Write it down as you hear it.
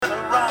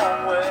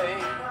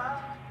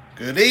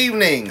Good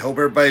evening. Hope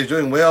everybody's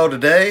doing well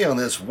today on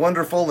this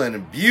wonderful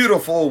and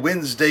beautiful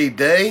Wednesday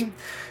day.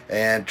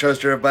 And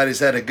trust everybody's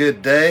had a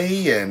good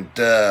day and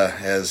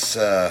has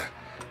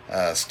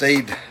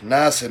stayed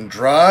nice and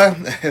dry.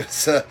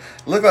 It's looked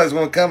like it was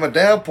going to come a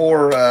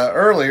downpour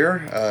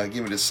earlier.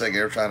 Give me just a second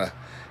here, trying to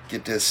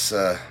get this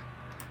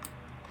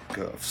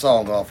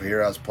song off of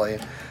here I was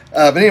playing.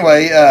 But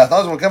anyway, I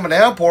thought it was going to come a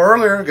downpour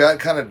earlier. Got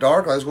kind of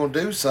dark. I was going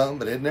to do something,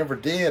 but it never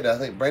did. I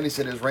think Brandy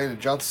said it was raining in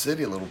Johnson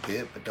City a little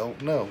bit, but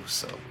don't know.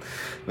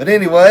 But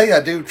anyway,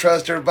 I do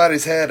trust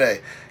everybody's had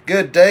a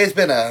good day. It's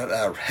been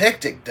a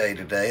hectic day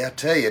today. I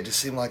tell you, it just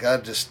seemed like I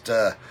just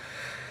can't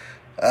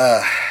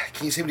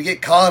seem to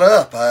get caught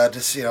up.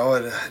 Just a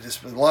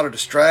lot of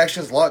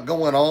distractions, a lot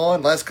going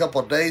on. Last couple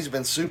of days have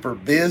been super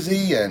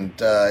busy, and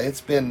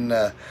it's been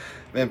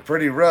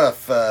pretty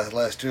rough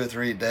last 2 or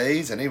 3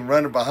 days, and even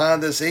running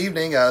behind this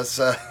evening. I was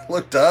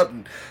looked up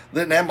and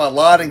didn't have my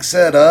lighting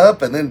set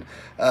up, and then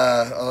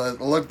I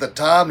looked at the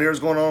time. And it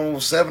was going on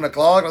almost 7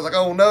 o'clock. I was like,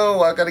 "Oh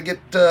no, I got to get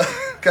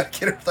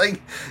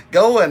everything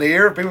going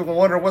here." People can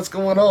wonder what's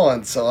going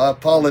on, so I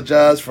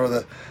apologize for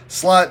the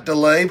slight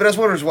delay. But that's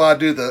one reason why I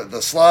do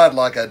the slide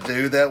like I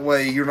do. That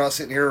way, you're not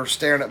sitting here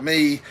staring at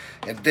me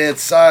in dead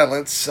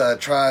silence,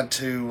 trying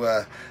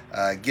to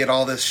get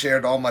all this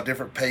shared to all my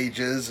different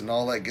pages and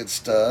all that good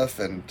stuff,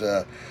 and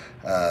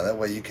that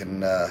way you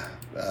can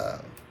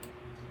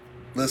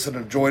listen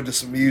and enjoy to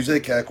some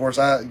music. Of course,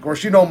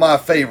 my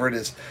favorite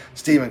is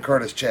Stephen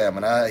Curtis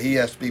Chapman. He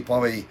has to be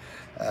probably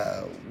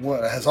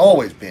what has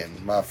always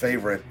been my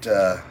favorite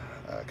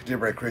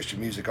contemporary Christian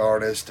music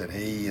artist, and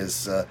he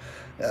is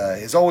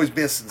has always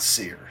been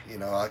sincere. You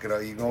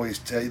can always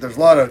tell. There's a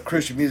lot of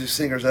Christian music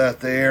singers out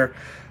there.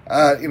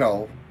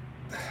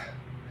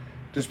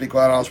 Just to be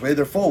quite honest with you,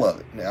 they're full of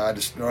it. I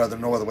just no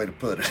other way to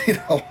put it,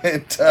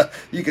 and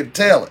you can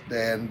tell it.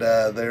 And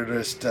they're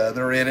just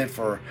they're in it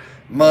for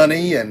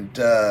money, and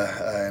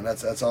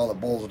that's all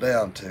it boils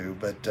down to.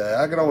 But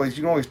you can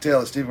always tell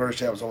that Stephen Curtis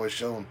Chapman's always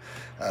shown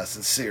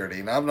sincerity.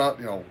 And I'm not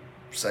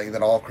saying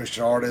that all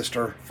Christian artists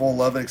are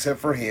full of it, except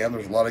for him.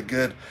 There's a lot of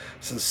good,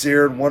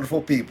 sincere, and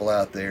wonderful people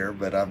out there.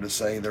 But I'm just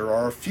saying there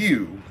are a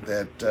few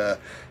that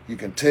you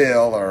can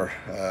tell are.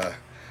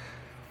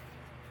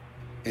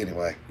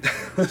 Anyway,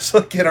 let's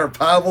look at our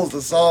Bibles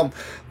to Psalm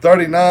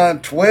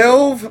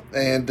 39:12.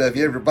 And if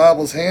you have your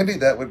Bibles handy,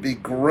 that would be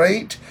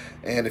great.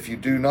 And if you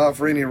do not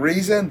for any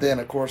reason, then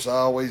of course I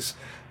always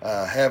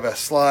have a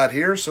slide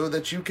here so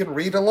that you can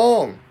read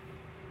along.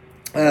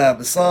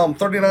 But Psalm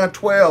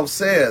 39:12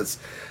 says,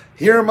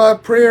 "Hear my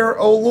prayer,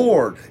 O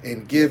Lord,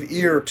 and give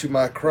ear to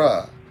my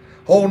cry.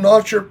 Hold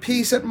not your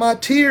peace at my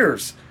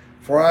tears,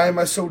 for I am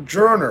a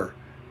sojourner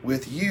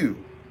with you,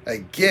 a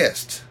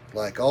guest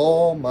like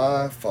all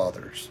my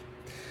fathers."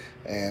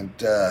 And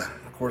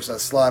of course, that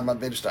slide might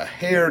be just a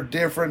hair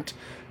different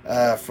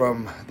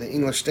from the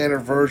English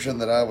Standard Version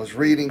that I was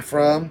reading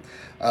from.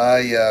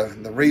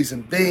 The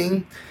reason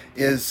being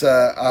is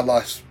I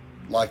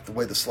liked the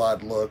way the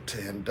slide looked,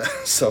 and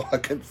so I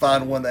couldn't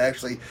find one that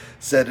actually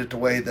said it the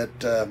way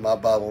that my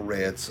Bible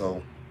read.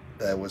 So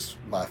that was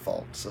my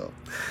fault.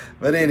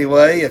 But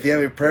anyway, if you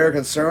have any prayer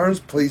concerns,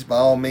 please by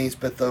all means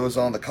put those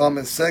on the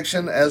comments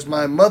section, as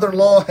my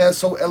mother-in-law has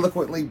so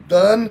eloquently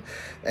done,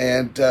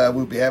 and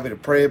we'll be happy to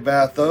pray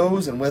about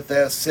those. And with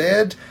that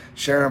said,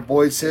 Sharon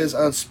Boyd says,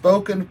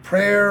 "Unspoken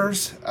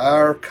prayers,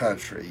 our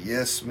country."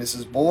 Yes,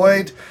 Mrs.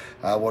 Boyd,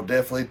 I will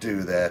definitely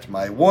do that.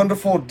 My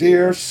wonderful,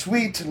 dear,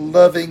 sweet,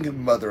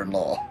 loving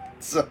mother-in-law.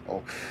 So,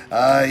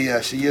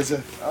 she is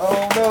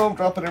oh no, I'm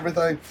dropping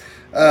everything.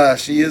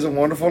 She is a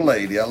wonderful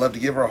lady. I love to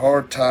give her a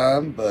hard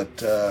time, but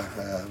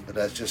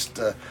that's just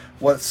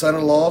what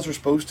son-in-laws are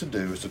supposed to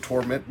do, is to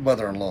torment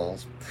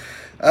mother-in-laws.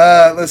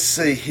 Let's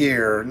see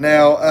here.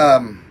 Now,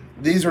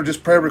 these are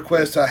just prayer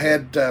requests I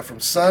had from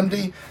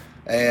Sunday,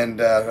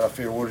 and I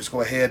figure we'll just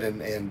go ahead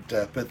and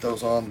put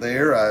those on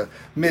there.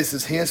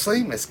 Mrs.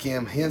 Hensley, Miss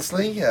Kim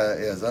Hensley,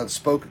 is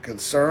unspoken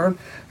concern.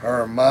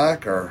 Her and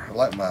Mike are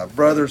like my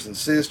brothers and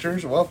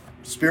sisters. Well,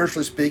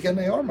 spiritually speaking,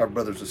 they are my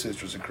brothers and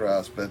sisters in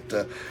Christ, but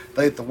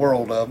think the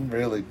world of them,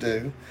 really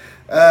do.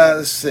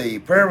 Let's see.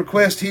 Prayer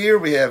request here.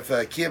 We have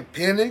Kim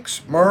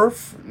Penix,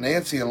 Murph,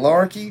 Nancy and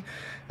Larky,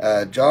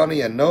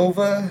 Johnny and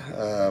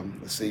Nova.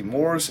 Let's see.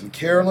 Morris and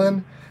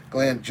Carolyn,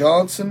 Glenn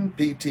Johnson,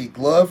 P.T.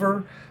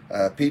 Glover,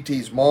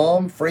 P.T.'s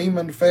mom,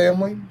 Freeman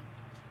family,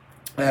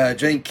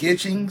 Jane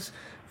Kitchings,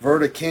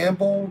 Verda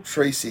Campbell,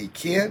 Tracy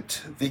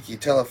Kent, Vicky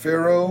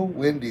Talaferro,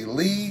 Wendy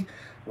Lee,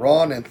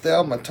 Ron and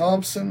Thelma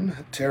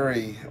Thompson,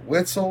 Terry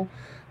Wetzel,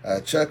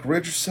 Chuck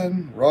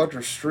Richardson,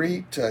 Roger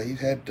Street. He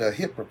had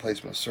hip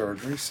replacement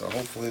surgery, so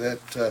hopefully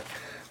that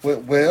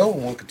went well,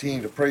 and we'll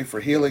continue to pray for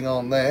healing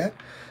on that.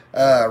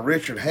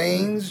 Richard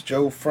Haynes,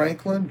 Joe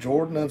Franklin,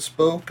 Jordan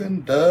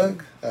Unspoken,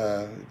 Doug,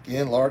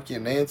 again, Larky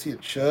and Nancy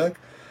and Chuck.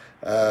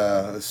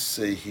 Let's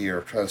see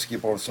here. Try to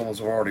skip over some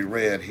ones I've already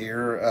read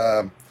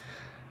here.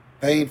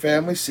 Payne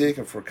family, sick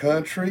and for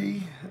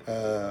country.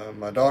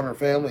 My daughter and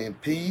family in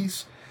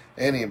peace.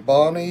 Annie and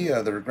Bonnie,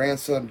 their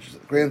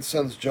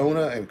grandsons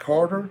Jonah and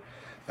Carter.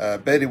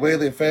 Betty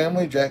Whaley and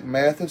family, Jack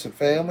Mathis and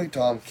family,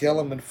 Tom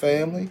Kellum and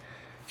family,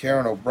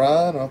 Karen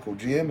O'Brien, Uncle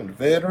Jim and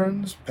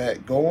veterans,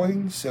 Pat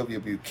Goings, Sylvia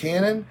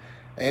Buchanan,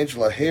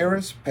 Angela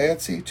Harris,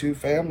 Patsy,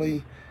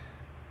 family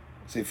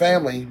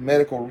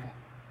medical,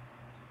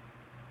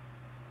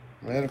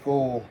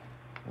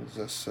 what does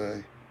this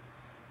say?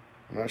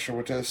 I'm not sure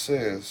what that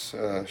says.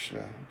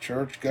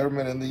 Church,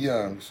 government, and the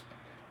Youngs.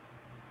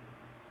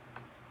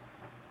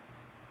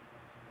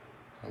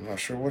 I'm not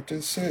sure what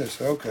this says.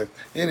 Okay.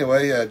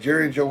 Anyway,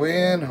 Jerry and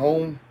Joanne,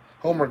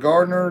 Homer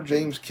Gardner,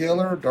 James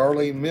Killer,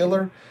 Darlene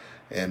Miller,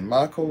 and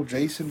Michael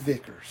Jason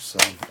Vickers.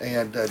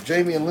 And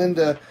Jamie and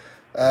Linda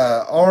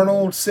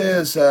Arnold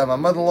says, my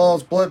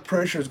mother-in-law's blood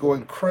pressure is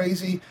going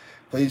crazy.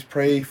 Please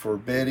pray for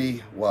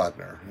Betty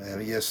Wadner.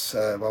 And yes,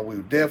 well, we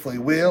definitely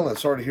will. And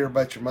sorry to hear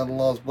about your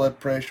mother-in-law's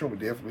blood pressure. We'll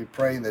definitely be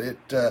praying that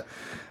it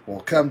will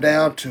come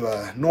down to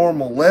a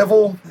normal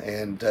level,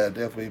 and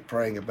definitely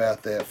praying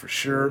about that for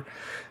sure.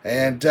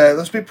 And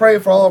let's be praying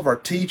for all of our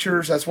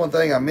teachers. That's one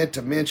thing I meant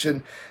to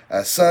mention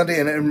Sunday,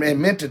 and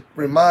meant to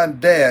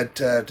remind Dad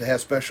to have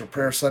special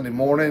prayer Sunday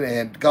morning,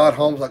 and got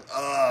home was like,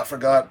 I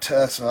forgot,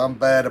 so I'm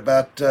bad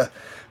about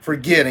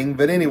forgetting.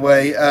 But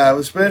anyway,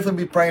 let's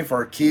definitely be praying for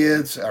our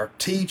kids, our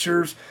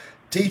teachers,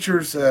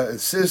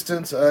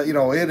 assistants.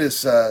 It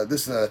is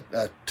this is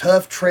a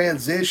tough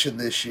transition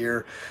this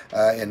year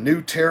in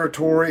new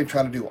territory and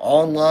trying to do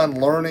online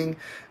learning.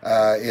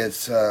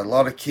 It's a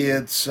lot of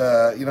kids.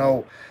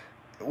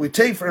 We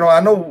take for, I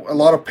know a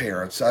lot of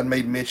parents. I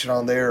made mention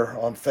on there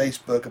on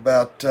Facebook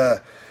about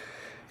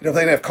if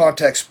they don't have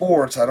contact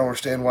sports, I don't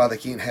understand why they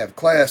can't have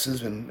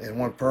classes in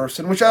one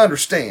person, which I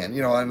understand,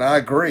 and I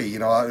agree.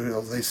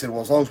 They said,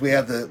 well, as long as we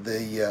have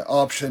the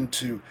option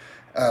to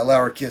allow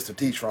our kids to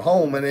teach from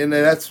home, and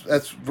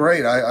that's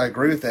great. I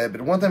agree with that.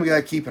 But one thing we got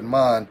to keep in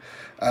mind,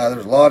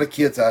 there's a lot of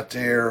kids out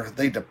there.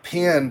 They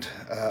depend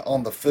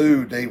on the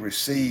food they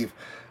receive,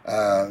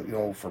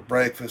 for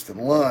breakfast and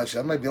lunch.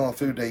 That might be the only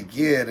food they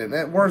get, and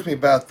that worries me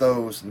about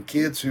those. And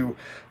kids who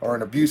are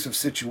in abusive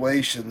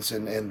situations,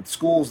 and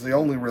school's the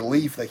only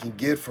relief they can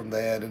get from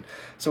that. And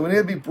so we need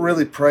to be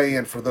really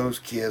praying for those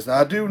kids. Now,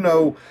 I do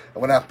know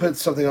when I put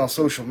something on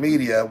social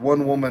media,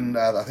 one woman,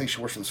 I think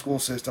she works in the school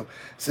system,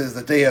 says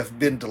that they have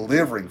been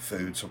delivering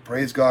food. So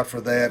praise God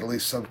for that. At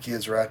least some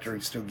kids are out there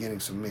still getting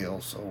some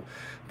meals. So,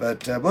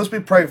 but let's be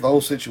praying for the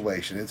whole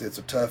situation. It's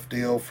a tough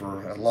deal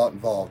for a lot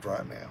involved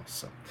right now.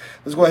 So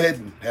let's go ahead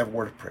and have a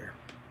word of prayer.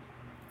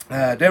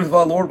 Dear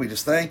Father, Lord, we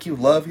just thank you,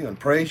 love you, and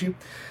praise you.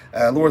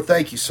 Lord,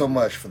 thank you so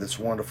much for this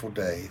wonderful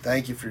day.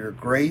 Thank you for your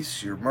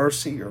grace, your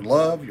mercy, your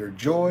love, your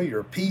joy,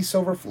 your peace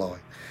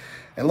overflowing.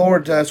 And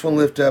Lord, I just want to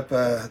lift up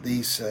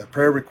these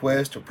prayer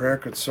requests or prayer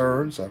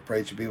concerns. I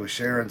pray that you be with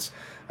Sharon's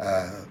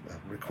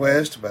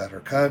request about her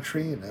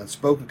country and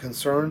unspoken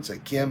concerns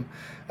that Kim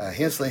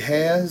Hensley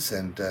has,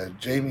 and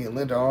Jamie and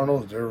Linda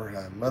Arnold,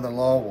 their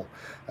mother-in-law, will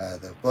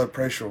the blood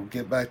pressure will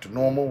get back to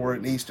normal where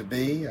it needs to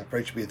be. I pray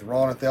you be with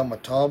Ron and Thelma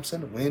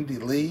Thompson, Wendy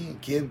Lee,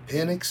 and Kim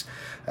Penix.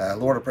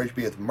 Lord, I pray you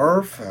be with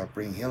Murph,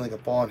 bring healing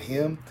upon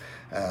him.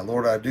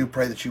 Lord, I do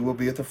pray that you will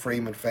be with the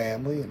Freeman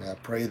family, and I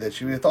pray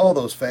that you be with all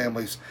those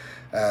families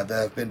that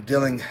have been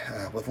dealing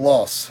with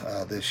loss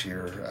this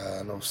year.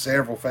 I know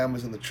several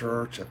families in the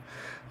church have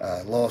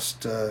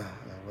lost their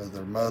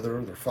mother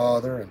or their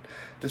father, and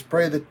just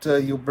pray that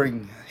you'll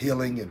bring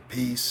healing and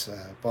peace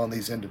upon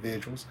these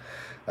individuals.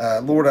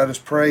 Lord, I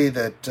just pray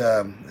that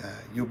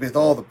you'll be with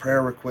all the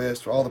prayer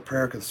requests, all the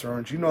prayer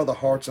concerns. You know the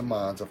hearts and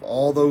minds of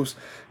all those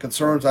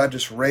concerns I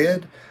just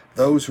read,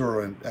 those who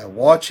are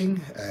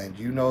watching, and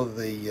you know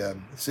the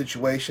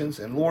situations.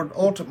 And Lord,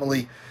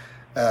 ultimately,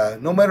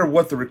 no matter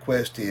what the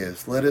request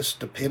is, let us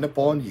depend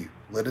upon you.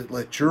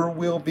 Let your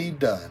will be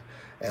done,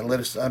 and let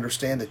us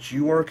understand that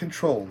you are in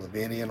control of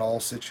any and all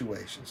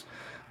situations.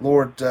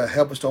 Lord,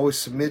 help us to always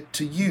submit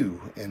to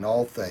you in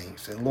all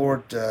things. And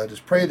Lord,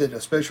 just pray that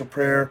a special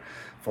prayer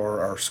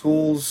for our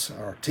schools,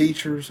 our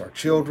teachers, our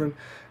children,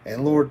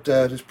 and Lord,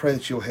 just pray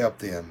that you'll help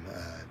them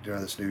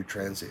during this new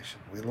transition.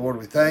 Lord,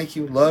 we thank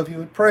you, love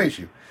you, and praise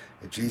you.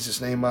 In Jesus'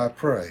 name I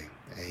pray.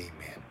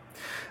 Amen.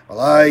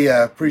 Well, I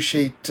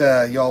appreciate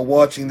y'all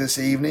watching this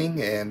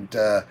evening, and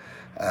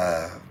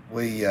I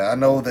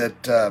know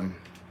that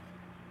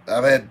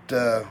I've had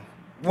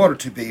one or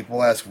two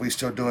people ask if we're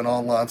still doing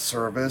online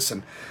service,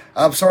 and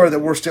I'm sorry that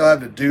we're still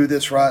having to do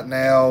this right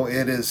now.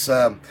 It is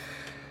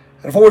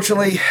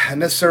unfortunately a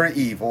necessary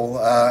evil.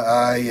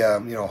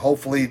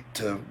 Hopefully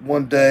to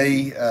one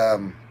day,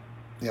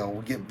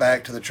 we'll get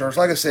back to the church.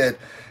 Like I said,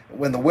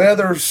 when the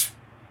weather's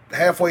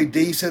halfway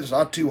decent, it's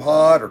not too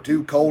hot or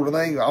too cold or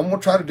anything, I'm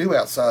going to try to do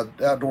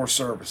outdoor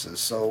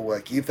services.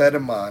 So keep that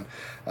in mind.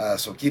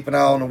 So keep an eye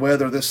on the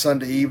weather this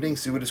Sunday evening,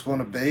 see what it's going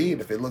to be, and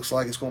if it looks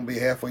like it's going to be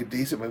halfway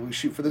decent, maybe we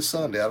shoot for this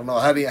Sunday. I don't know.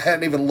 I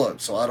hadn't even looked,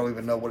 so I don't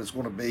even know what it's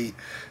going to be.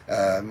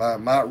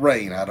 Might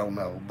rain, I don't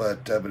know.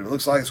 But if it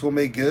looks like it's going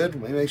to be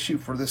good, we may shoot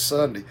for this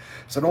Sunday.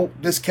 So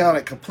don't discount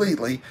it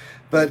completely,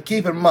 But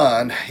keep in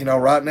mind,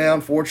 right now,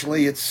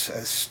 unfortunately, it's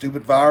a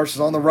stupid virus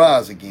is on the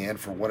rise again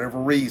for whatever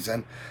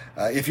reason.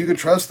 If you can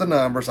trust the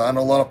numbers, I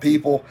know a lot of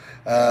people,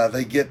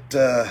 they get,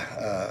 there's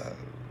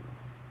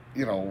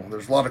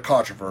a lot of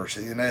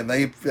controversy, and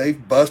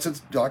they've busted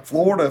like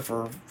Florida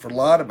for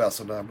lying about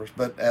some numbers.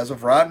 But as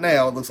of right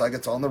now, it looks like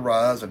it's on the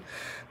rise. And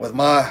with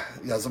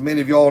as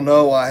many of y'all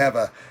know, I have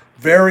a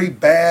very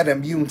bad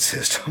immune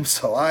system,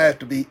 so I have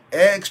to be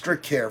extra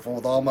careful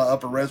with all my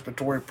upper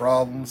respiratory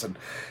problems and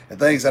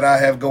things that I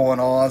have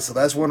going on. So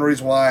that's one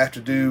reason why I have to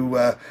do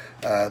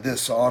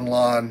this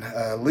online,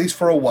 at least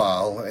for a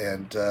while,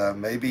 and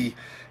maybe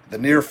the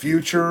near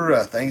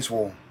future things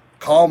will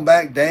calm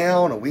back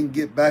down and we can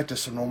get back to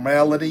some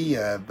normality.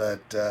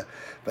 But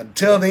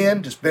until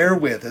then, just bear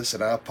with us,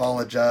 and I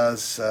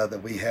apologize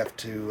that we have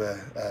to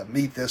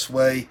meet this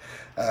way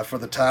for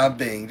the time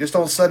being. Just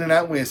on Sunday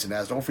night, Wednesday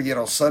nights. Don't forget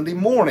on Sunday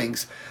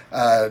mornings,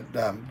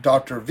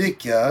 Dr.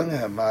 Vic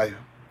Young, my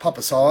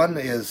Papa Son,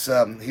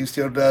 he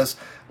still does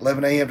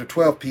 11 a.m. to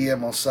 12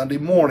 p.m. on Sunday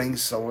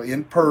mornings, so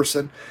in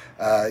person.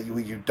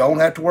 You don't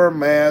have to wear a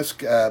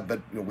mask,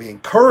 but we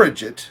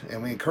encourage it,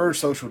 and we encourage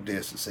social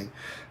distancing.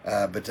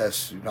 But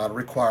that's not a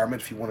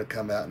requirement if you want to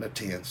come out and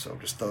attend. So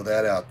just throw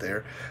that out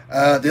there.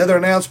 The other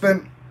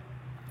announcement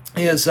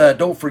is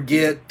don't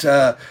forget,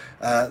 now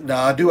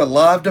I do a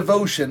live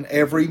devotion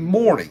every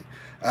morning.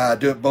 I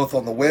do it both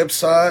on the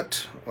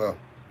website,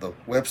 the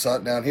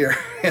website down here,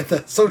 and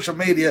the social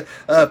media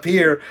up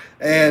here.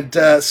 And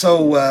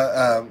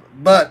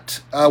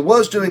but I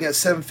was doing it at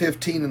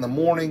 7:15 in the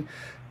morning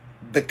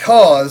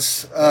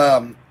because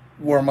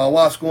where my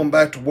wife's going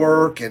back to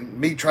work and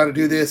me trying to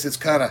do this, it's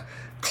kind of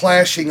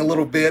clashing a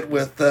little bit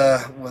with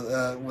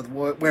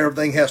where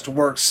everything has to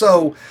work.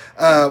 So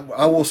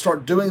I will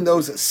start doing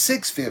those at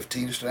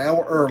 6:15, just an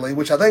hour early,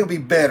 which I think will be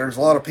better. There's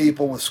a lot of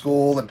people with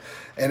school and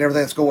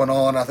everything that's going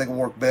on. I think it will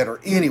work better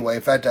anyway.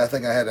 In fact, I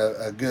think I had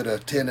a good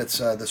attendance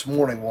this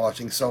morning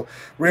watching. So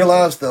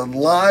realize the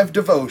live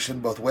devotion,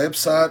 both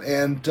website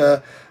and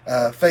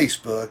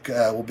Facebook,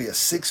 will be at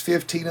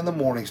 6:15 in the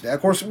mornings now.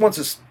 Of course, once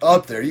it's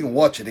up there, you can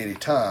watch it any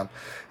time.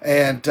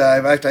 And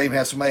in fact, I even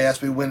had somebody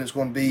ask me when it's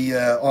going to be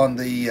on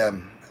the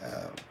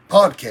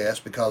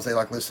podcast, because they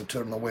like listen to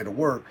it on the way to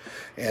work.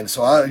 And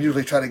so I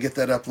usually try to get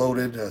that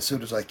uploaded as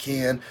soon as I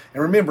can.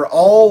 And remember,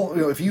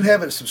 if you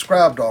haven't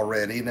subscribed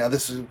already, now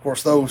this is, of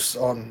course, those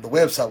on the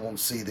website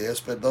won't see this,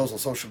 but those on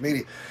social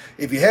media,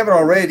 if you haven't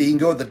already, you can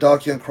go to the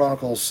Doc Young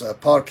Chronicles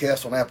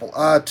podcast on Apple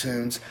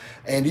iTunes,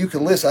 and you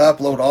can listen. I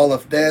upload all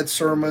of Dad's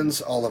sermons,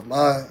 all of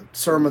my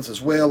sermons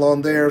as well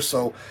on there.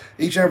 So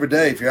each and every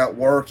day, if you're out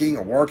working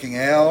or working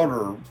out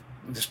or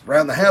just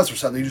around the house or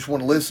something, you just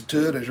want to listen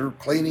to it as you're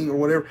cleaning or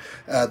whatever,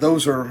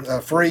 those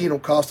are free and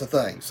don't cost a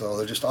thing. So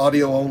they're just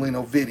audio only,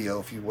 no video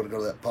if you want to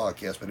go to that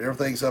podcast. But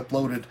everything's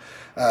uploaded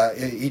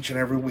each and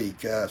every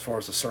week as far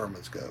as the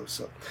sermons go.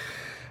 So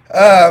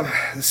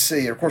let's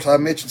see. Of course, I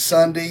mentioned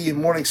Sunday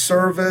morning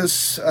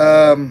service.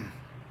 I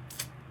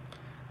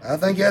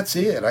think that's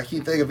it. I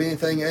can't think of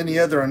any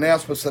other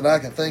announcements that I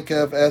can think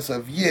of as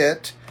of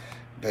yet.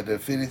 But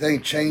if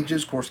anything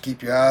changes, of course,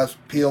 keep your eyes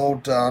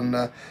peeled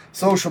on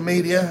social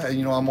media.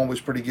 And, I'm always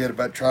pretty good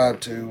about trying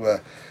to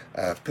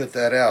put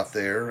that out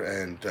there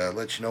and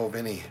let you know of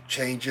any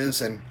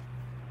changes. And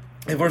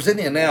if there's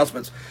any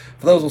announcements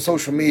for those on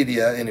social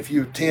media, and if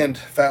you attend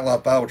Fat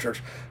Life Bible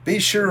Church, be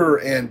sure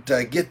and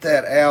get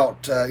that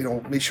out.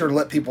 Be sure to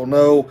let people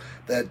know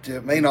that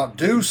may not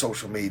do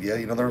social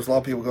media. There's a lot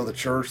of people go to the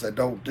church that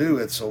don't do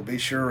it. So be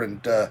sure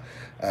and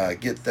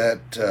get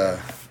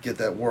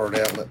that word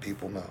out and let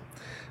people know.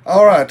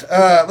 All right,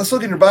 let's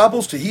look in your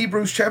Bibles to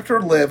Hebrews chapter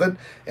 11,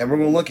 and we're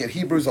going to look at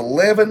Hebrews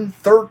 11,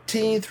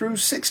 13 through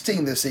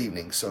 16 this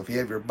evening. So if you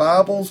have your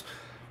Bibles,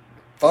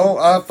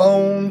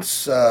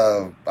 iPhones,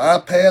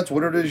 iPads,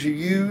 whatever it is you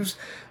use,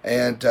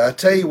 and I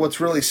tell you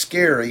what's really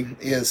scary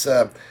is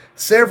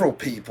several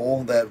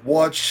people that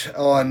watch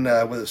on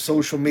whether it's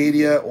social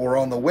media or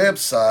on the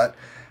website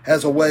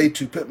has a way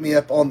to put me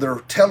up on their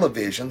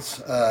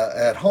televisions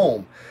at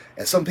home.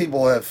 And some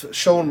people have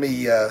shown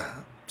me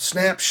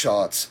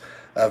snapshots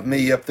of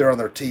me up there on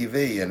their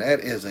TV, and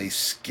that is a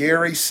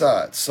scary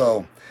sight.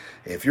 So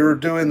if you're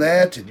doing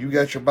that and you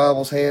got your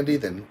Bibles handy,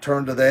 then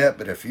turn to that.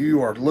 But if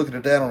you are looking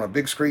at that on a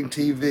big screen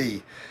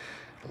TV,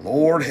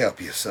 Lord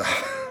help you. So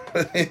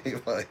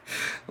anyway,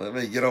 let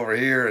me get over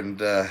here and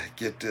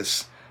get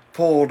this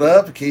pulled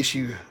up in case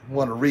you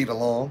want to read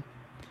along.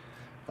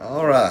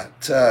 All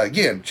right,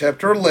 again,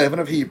 chapter 11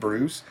 of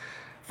Hebrews,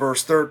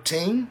 verse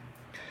 13.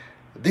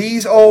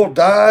 These all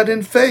died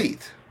in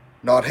faith,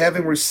 not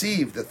having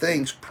received the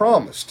things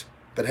promised,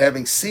 but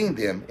having seen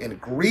them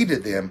and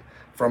greeted them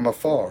from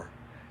afar,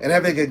 and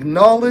having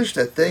acknowledged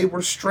that they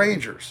were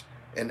strangers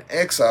and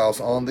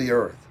exiles on the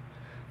earth.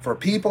 For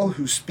people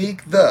who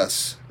speak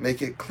thus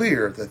make it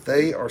clear that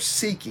they are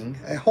seeking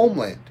a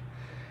homeland.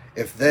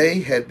 If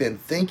they had been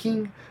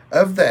thinking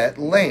of that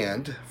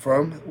land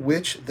from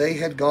which they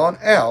had gone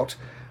out,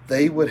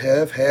 they would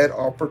have had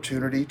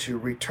opportunity to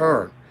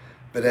return.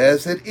 But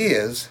as it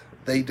is,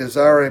 they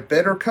desire a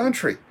better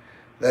country,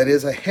 that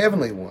is a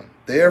heavenly one.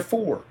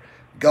 Therefore,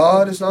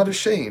 God is not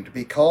ashamed to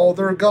be called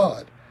their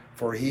God,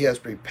 for he has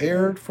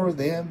prepared for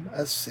them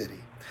a city.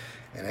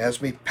 And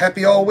as me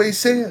Pappy always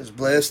says,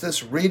 bless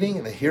this reading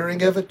and the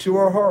hearing of it to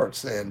our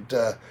hearts. And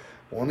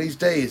one of these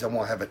days, I'm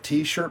going to have a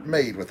T-shirt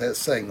made with that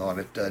saying on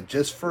it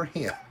just for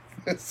him.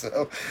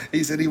 So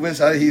he said he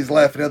was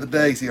laughing the other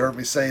day. He heard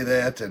me say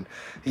that, and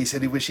he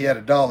said he wished he had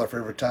 $1 for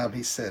every time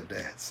he said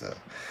that. So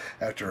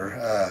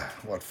after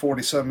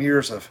 40-some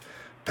years of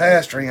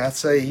pastoring, I'd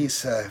say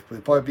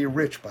we'd probably be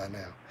rich by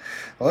now.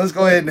 Well, let's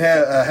go ahead and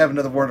have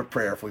another word of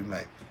prayer, if we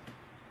may.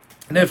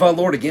 And then, Father,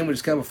 Lord, again, we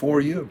just come before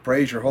you and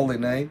praise your holy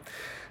name.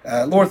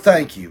 Lord,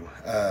 thank you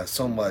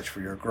so much for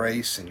your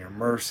grace and your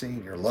mercy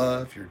and your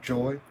love, your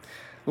joy.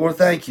 Lord,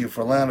 thank you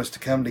for allowing us to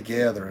come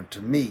together and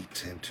to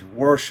meet and to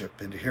worship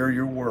and to hear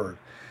your word.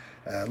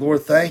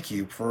 Lord, thank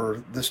you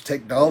for this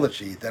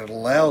technology that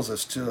allows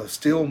us to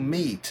still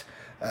meet,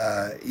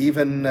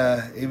 even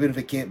if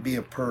it can't be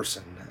in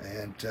person.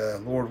 And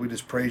Lord, we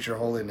just praise your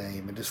holy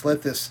name. And just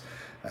let this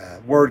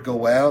word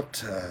go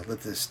out.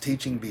 Let this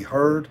teaching be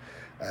heard.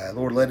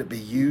 Lord, let it be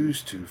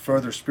used to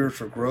further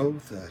spiritual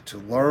growth, to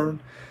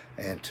learn,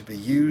 and to be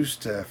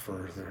used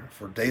for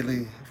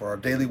our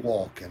daily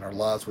walk and our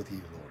lives with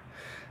you, Lord.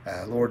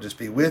 Lord, just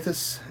be with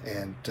us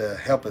and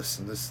help us,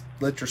 and just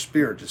let your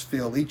Spirit just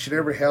fill each and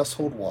every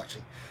household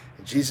watching.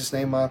 In Jesus'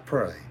 name I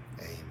pray.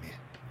 Amen.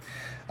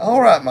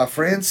 All right, my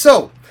friends.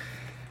 So,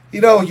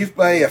 you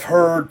may have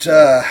heard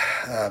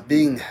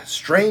being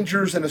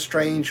strangers in a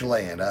strange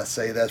land. I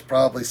say that's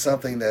probably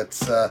something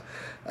that's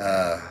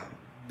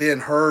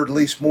been heard at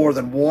least more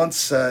than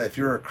once if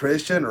you're a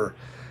Christian, or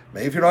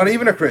maybe if you're not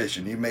even a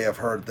Christian, you may have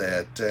heard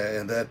that,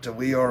 and that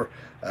we are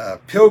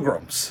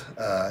pilgrims,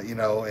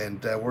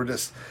 and we're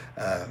just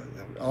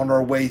on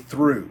our way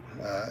through.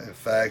 In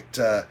fact,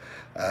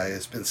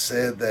 it's been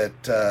said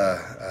that,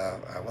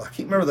 I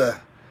can't remember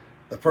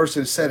the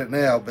person who said it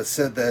now, but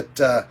said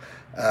that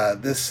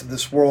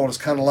this world is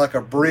kind of like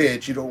a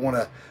bridge. You don't want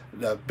to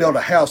build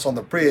a house on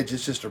the bridge.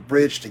 It's just a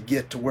bridge to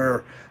get to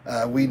where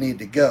we need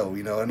to go.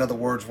 In other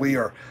words, we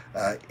are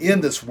in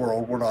this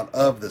world. We're not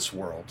of this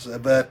world.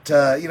 But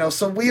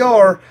so we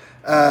are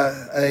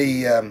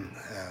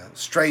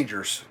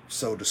strangers,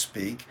 so to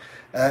speak,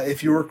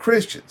 if you were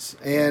Christians.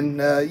 And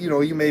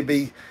you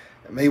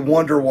may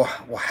wonder, well,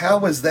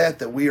 how is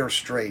that we are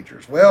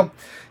strangers? Well,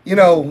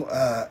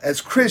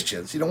 as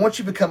Christians, once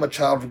you become a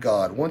child of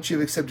God, once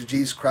you've accepted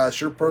Jesus Christ,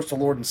 your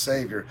personal Lord and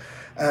Savior,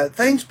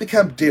 things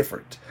become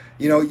different.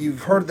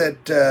 You've heard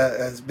that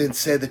has been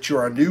said that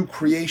you're a new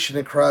creation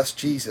in Christ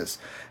Jesus.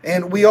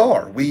 And we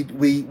are. We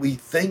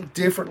think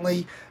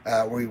differently.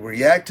 We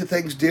react to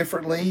things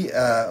differently.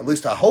 At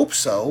least I hope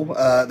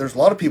so. There's a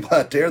lot of people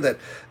out there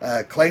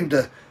that claim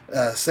to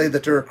say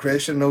that they're a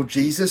Christian, know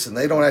Jesus, and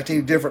they don't act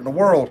any different in the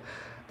world.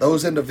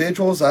 Those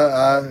individuals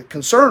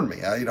concern me.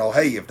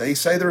 Hey, if they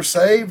say they're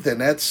saved, then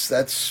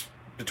that's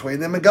between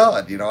them and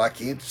God. I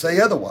can't say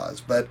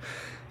otherwise. But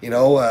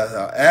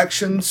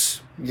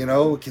actions,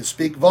 can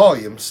speak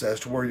volumes as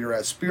to where you're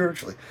at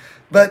spiritually.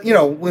 But,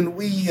 when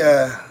we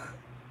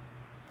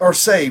are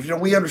saved,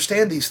 we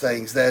understand these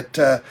things, that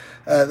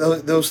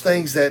those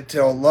things that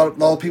a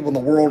lot of people in the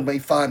world may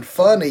find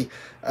funny,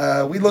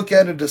 we look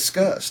at and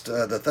discuss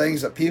the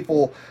things that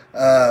people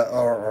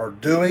are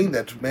doing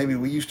that maybe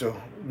we used to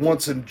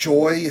once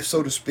enjoy,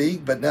 so to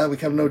speak, but now we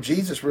come to know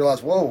Jesus,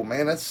 realize, whoa,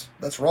 man,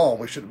 that's wrong.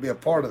 We shouldn't be a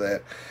part of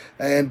that.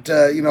 And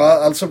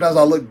sometimes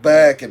I look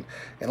back and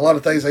a lot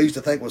of things I used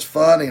to think was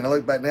funny, and I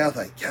look back now and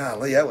think,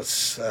 golly, that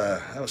was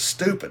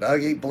stupid. I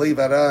can't believe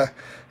that I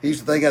used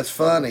to think that's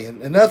funny.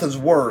 And nothing's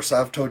worse.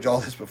 I've told you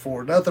all this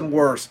before. Nothing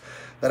worse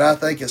that I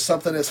think is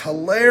something that's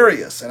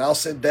hilarious, and I'll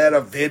send Dad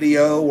a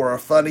video or a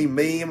funny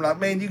meme, and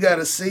man, you got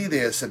to see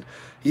this, and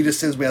he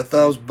just sends me a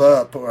thumbs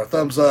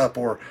up,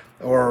 or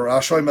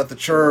I'll show him at the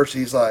church.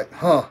 He's like,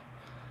 huh?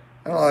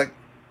 And I'm like,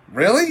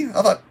 really?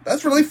 I thought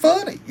that's really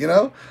funny,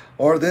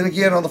 Or then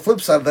again, on the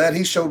flip side of that,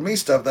 he showed me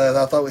stuff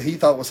that he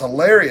thought was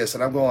hilarious,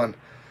 and I'm going,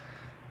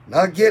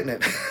 not getting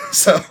it.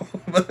 So,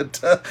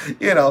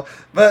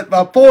 but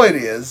my point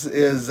is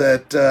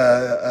that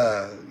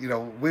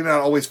we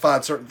not always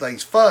find certain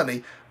things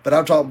funny, but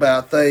I'm talking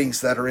about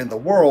things that are in the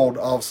world.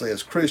 Obviously,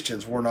 as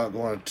Christians, we're not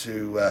going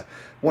to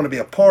want to be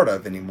a part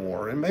of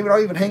anymore, and maybe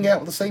not even hang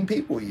out with the same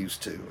people we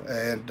used to.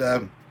 And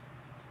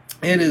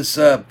it is,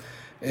 a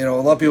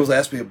lot of people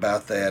ask me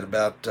about that,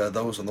 about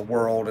those in the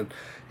world, and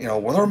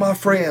well, they're my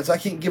friends. I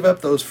can't give up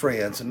those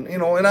friends, and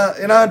and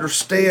I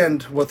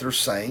understand what they're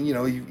saying.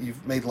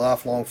 You've made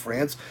lifelong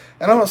friends,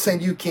 and I'm not saying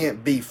you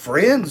can't be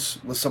friends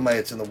with somebody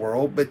that's in the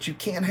world, but you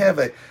can't have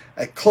a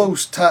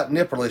close,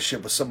 tight-knit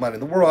relationship with somebody in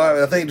the world.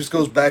 I think it just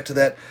goes back to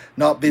that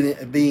not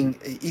being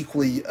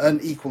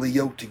unequally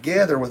yoked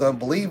together with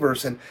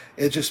unbelievers, and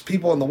it's just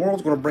people in the world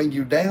is going to bring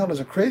you down as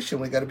a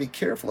Christian. We got to be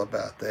careful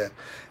about that.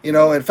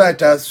 In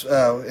fact, I was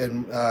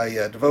in my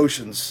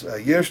devotions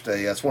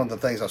yesterday. That's one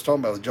of the things I was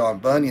talking about with John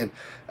Bunyan,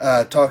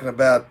 talking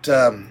about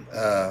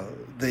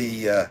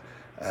the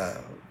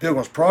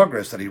Pilgrim's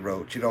Progress that he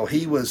wrote.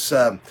 He was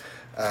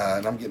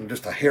and I'm getting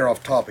just a hair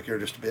off topic here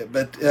just a bit,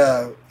 but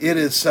it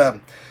is,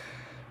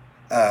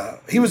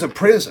 he was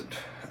imprisoned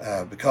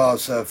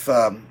because of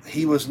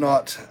he was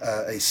not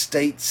a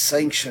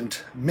state-sanctioned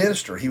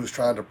minister. He was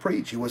trying to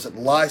preach. He wasn't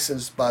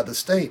licensed by the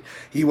state.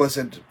 He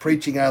wasn't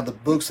preaching out of the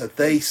books that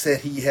they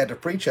said he had to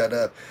preach out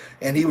of,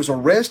 and he was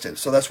arrested.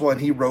 So that's when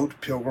he wrote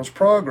Pilgrim's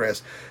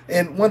Progress.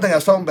 And one thing I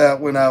was talking about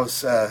when I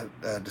was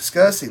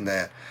discussing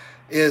that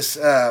is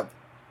the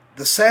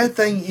sad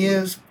thing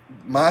is,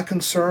 my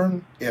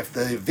concern, if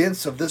the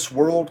events of this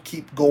world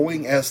keep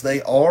going as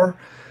they are,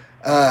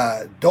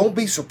 don't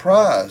be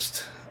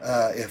surprised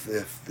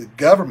if the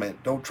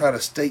government don't try to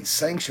state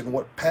sanction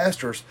what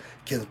pastors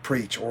can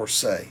preach or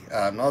say.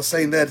 I'm not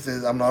saying that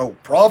I'm not a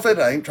prophet.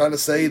 I ain't trying to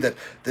say that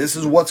this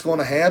is what's going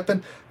to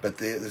happen. But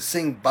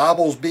seeing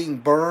Bibles being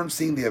burned,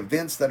 seeing the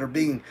events that are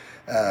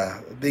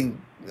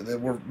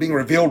that were being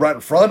revealed right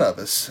in front of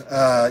us,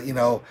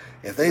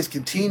 if they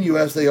continue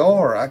as they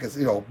are, I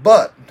can,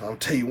 but I'll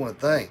tell you one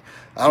thing.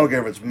 I don't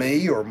care if it's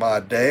me or my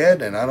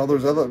dad, and I know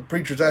there's other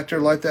preachers out there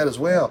like that as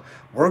well.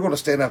 We're going to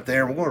stand up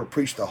there and we're going to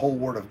preach the whole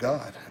Word of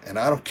God. And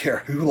I don't care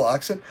who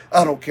likes it.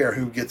 I don't care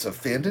who gets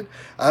offended.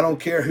 I don't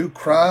care who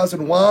cries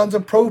and whines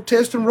and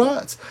protests and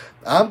riots.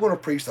 I'm going to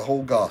preach the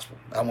whole gospel.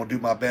 I'm going to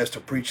do my best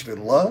to preach it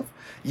in love.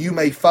 You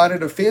may find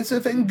it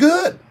offensive, and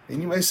good.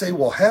 And you may say,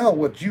 well,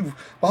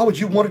 why would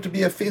you want it to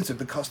be offensive?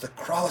 Because the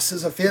cross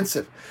is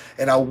offensive.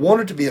 And I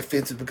want it to be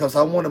offensive because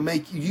I want to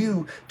make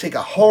you take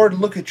a hard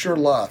look at your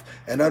life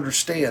and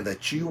understand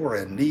that you are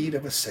in need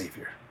of a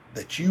Savior,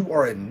 that you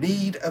are in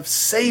need of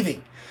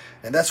saving.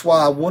 And that's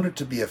why I want it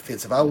to be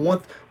offensive. I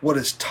want what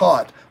is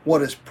taught,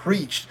 what is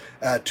preached,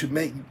 to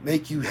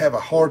make you have a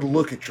hard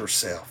look at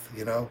yourself,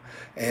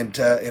 and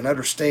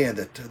understand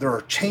that there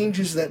are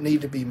changes that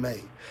need to be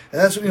made. And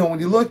that's, when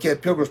you look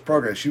at Pilgrim's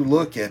Progress, you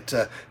look at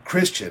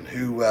Christian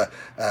who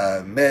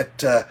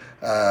met I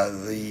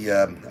think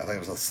it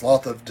was the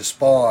Sloth of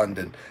Despond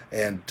and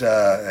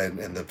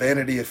the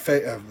Vanity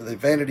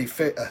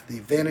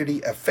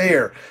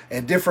Affair,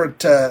 and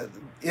different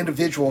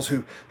individuals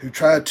who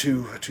tried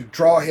to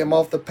draw him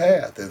off the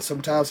path, and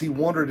sometimes he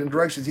wandered in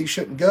directions he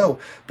shouldn't go,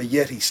 but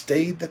yet he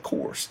stayed the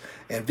course,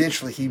 and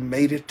eventually he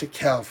made it to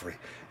Calvary.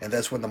 And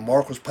that's when the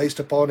mark was placed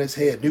upon his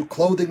head. New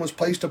clothing was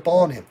placed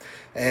upon him.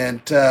 And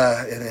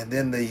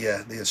then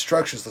the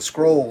instructions, the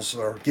scrolls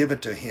are given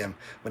to him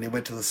when he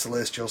went to the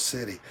celestial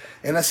city.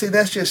 And I see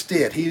that's just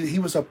it. He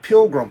was a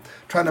pilgrim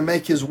trying to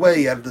make his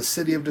way out of the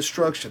city of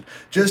destruction.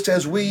 Just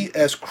as we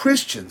as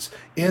Christians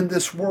in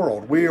this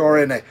world, we are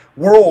in a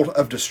world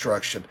of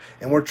destruction.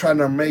 And we're trying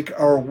to make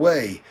our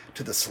way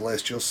to the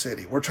celestial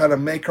city. We're trying to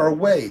make our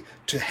way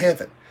to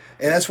heaven.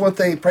 And that's one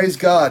thing, praise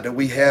God, that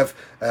we have,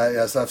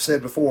 as I've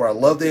said before, I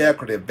love the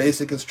acronym,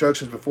 Basic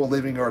Instructions Before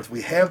Leaving Earth.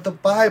 We have the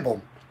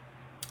Bible.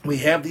 We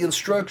have the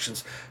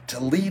instructions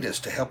to lead us,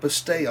 to help us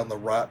stay on the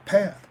right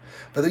path.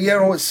 But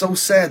it's so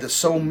sad that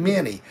so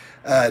many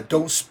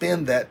don't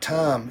spend that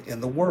time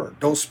in the Word.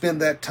 Don't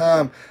spend that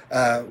time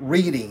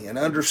reading and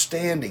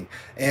understanding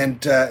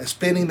and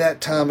spending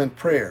that time in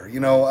prayer.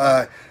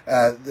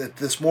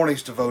 This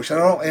morning's devotion.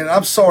 And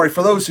I'm sorry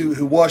for those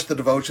who watch the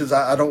devotions.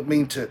 I don't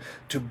mean to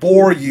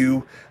bore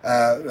you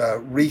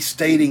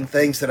restating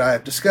things that I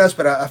have discussed,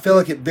 but I feel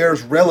like it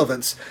bears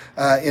relevance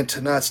in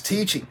tonight's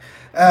teaching.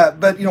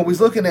 But we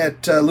was looking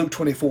at Luke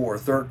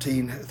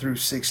 24:13 through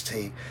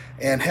 16,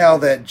 and how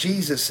that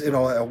Jesus,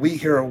 a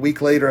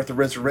week later after the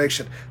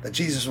resurrection, that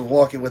Jesus was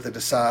walking with the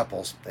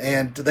disciples,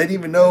 and they didn't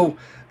even know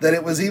that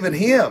it was even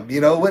him.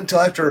 It wasn't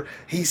until after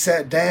he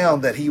sat down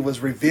that he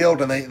was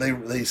revealed, and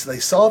they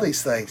saw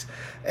these things,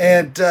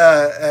 and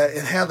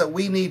how that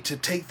we need to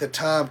take the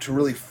time to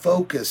really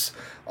focus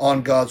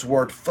on God's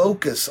Word,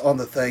 focus on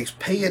the things,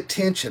 pay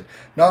attention,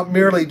 not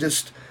merely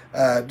just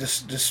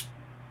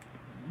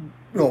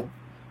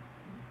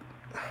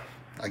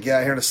I get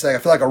out here in a second. I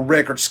feel like a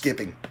record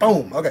skipping.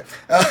 Boom. Okay.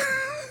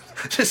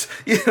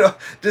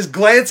 Just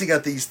glancing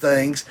at these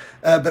things,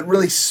 but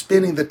really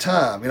spending the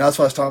time. That's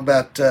what I was talking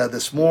about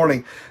this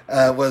morning,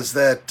 was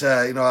that,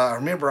 I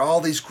remember all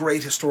these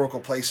great historical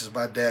places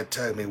my dad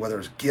told me, whether it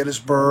was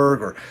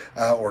Gettysburg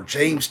or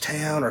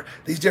Jamestown or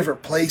these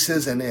different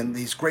places and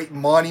these great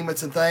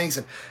monuments and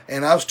things.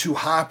 And I was too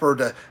hyper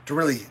to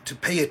really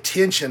pay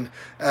attention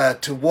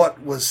to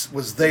what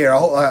was there.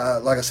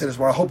 Like I said, is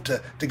where I hope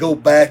to go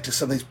back to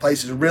some of these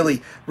places and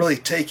really, really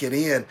take it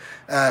in.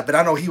 But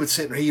I know he would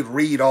sit and he'd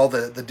read all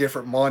the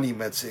different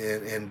monuments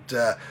and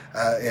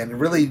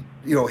really,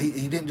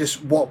 he didn't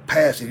just walk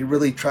past it. He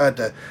really tried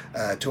to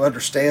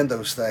understand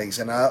those things,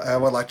 and I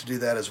would like to do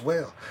that as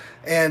well.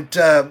 And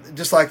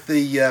just like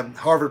the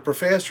Harvard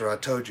professor I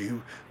told you,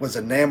 who was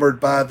enamored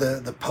by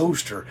the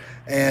poster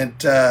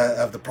and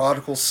of the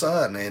Prodigal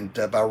Son and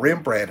by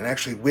Rembrandt, and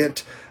actually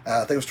went, I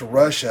think it was to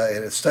Russia,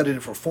 and studied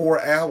it for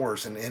 4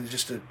 hours, and it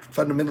just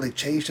fundamentally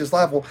changed his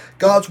life. Well,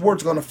 God's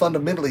Word's going to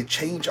fundamentally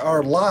change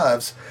our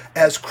lives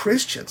as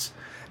Christians.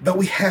 but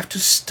we have to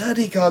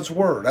study God's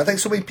Word. I think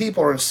so many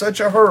people are in such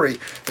a hurry,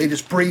 they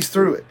just breeze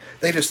through it.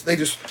 They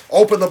just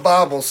open the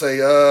Bible and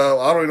say,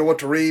 I don't even know what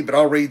to read, but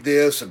I'll read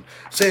this, and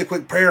say a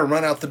quick prayer and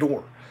run out the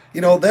door.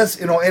 That's,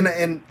 and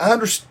I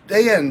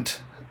understand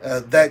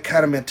that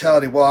kind of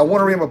mentality. Well, I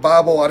want to read my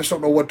Bible, I just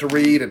don't know what to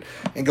read, and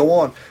go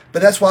on.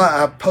 But that's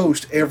why I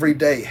post every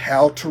day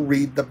how to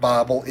read the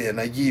Bible in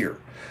a year,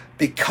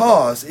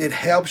 because it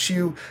helps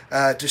you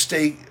to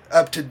stay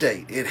up to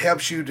date. It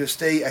helps you to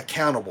stay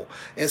accountable.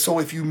 And so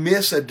if you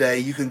miss a day,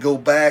 you can go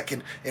back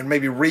and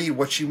maybe read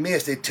what you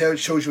missed. It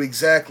shows you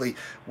exactly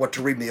what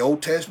to read in the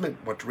Old Testament,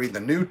 what to read in the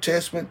New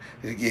Testament.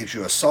 It gives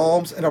you a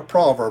Psalms and a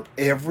proverb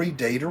every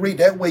day to read.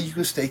 That way you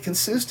can stay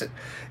consistent.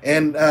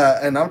 And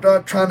I'm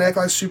not trying to act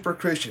like super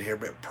Christian here,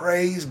 but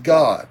praise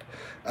God.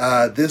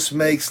 This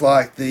makes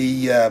like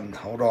the,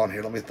 hold on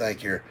here, let me think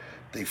here.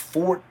 The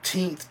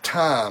 14th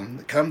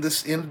time, come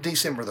this end of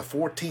December, the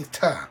 14th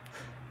time.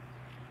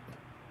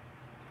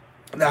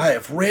 Now, I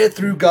have read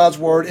through God's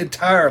Word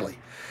entirely,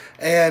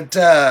 and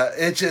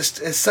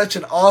it's such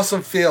an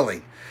awesome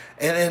feeling.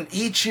 And then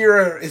each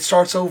year it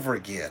starts over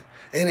again,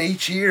 and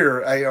each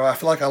year I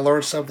feel like I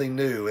learned something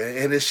new,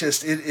 and it's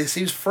just it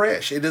seems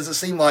fresh. It doesn't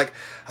seem like,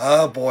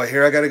 oh boy,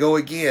 here I got to go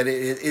again.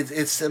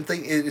 It's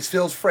something. It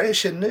feels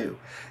fresh and new,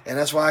 and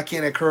that's why I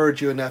can't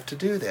encourage you enough to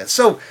do that.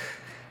 So,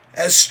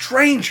 as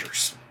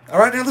strangers, all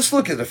right, now let's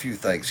look at a few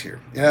things here.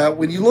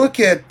 When you look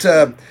at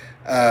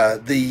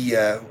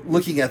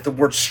looking at the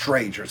word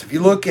strangers, if you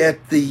look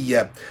at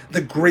the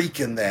Greek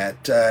in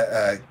that,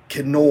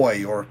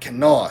 kenoi or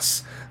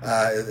kenos,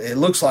 it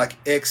looks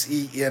like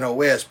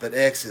Xenos, but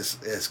X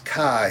is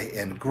chi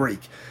in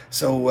Greek.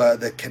 So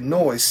the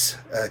kenos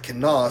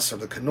or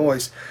the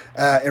kenois,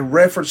 in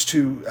reference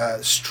to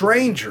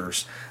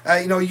strangers,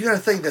 you got to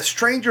think that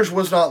strangers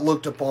was not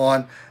looked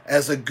upon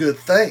as a good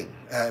thing.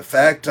 In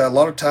fact, a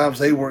lot of times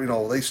they were,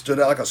 they stood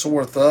out like a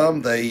sore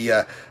thumb. They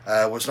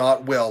was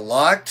not well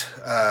liked,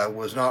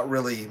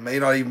 may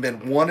not even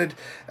been wanted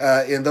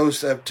in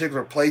those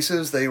particular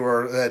places. They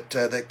were that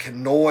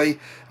kenoi,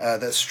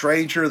 that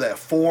stranger, that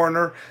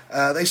foreigner.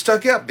 They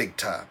stuck out big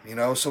time,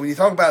 So when you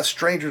talk about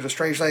strangers, a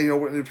strange thing,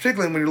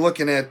 particularly when you're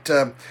looking at,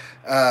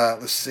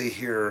 let's see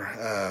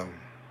here.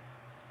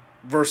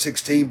 Verse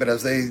 16, but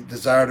as they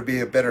desire to be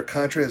a better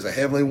country, as a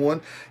heavenly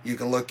one. You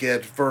can look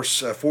at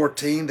verse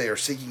 14, they are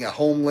seeking a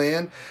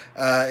homeland.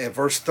 In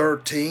verse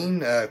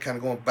 13, kind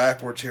of going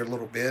backwards here a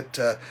little bit,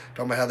 talking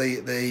about how they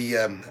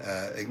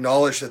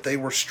acknowledged that they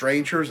were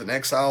strangers and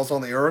exiles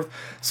on the earth.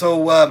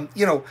 So,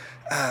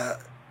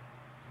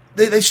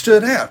 they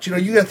stood out.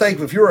 You got to think,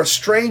 if you're a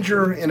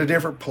stranger in a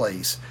different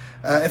place,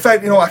 in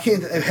fact, I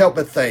can't help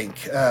but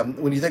think,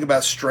 when you think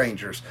about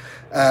strangers,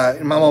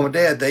 my mom and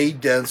dad, they'd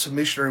done some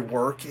missionary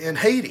work in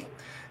Haiti.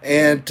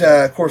 And,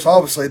 of course,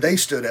 obviously, they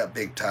stood out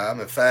big time.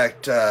 In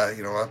fact, I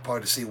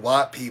probably see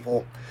white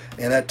people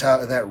in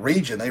that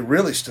region, they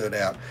really stood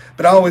out.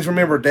 But I always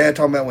remember Dad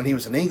talking about when he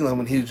was in England,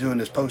 when he was doing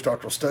his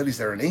postdoctoral studies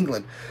there in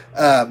England,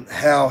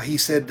 how he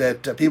said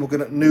that people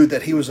knew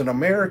that he was an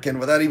American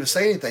without even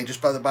saying anything,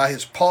 just by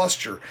his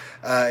posture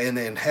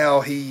and how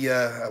he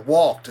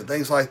walked and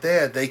things like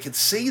that. They could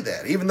see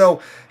that. Even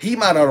though he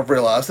might not have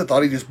realized it,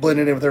 thought he just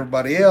blended in with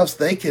everybody else,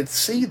 they could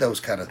see those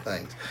kind of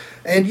things.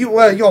 And you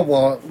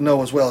all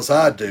know as well as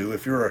I do,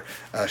 if you're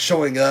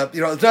showing up,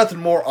 there's nothing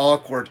more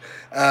awkward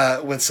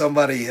when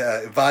somebody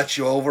invites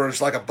you over.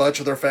 It's like a bunch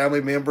of their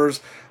family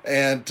members,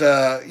 and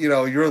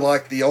you're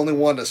like the only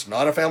one that's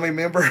not a family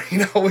member.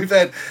 We've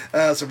had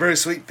some very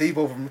sweet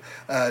people from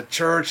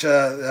church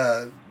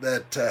that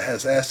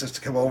has asked us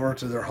to come over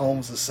to their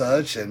homes and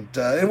such, and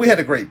we had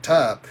a great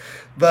time.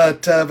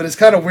 But it's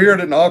kind of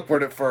weird and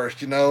awkward at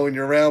first, and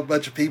you're around a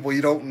bunch of people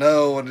you don't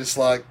know, and it's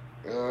like,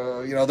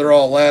 they're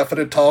all laughing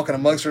and talking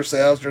amongst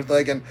themselves. They're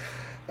thinking,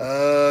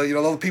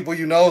 the people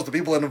is the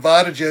people that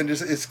invited you, and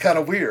it's kind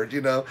of weird,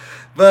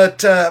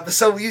 But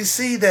so you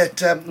see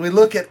that we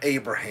look at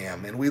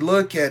Abraham, and we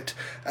look at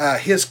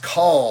his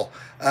call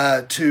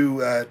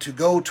to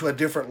go to a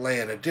different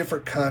land, a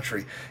different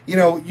country. You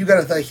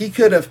got to think he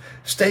could have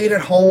stayed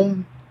at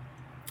home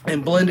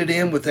and blended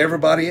in with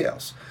everybody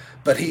else,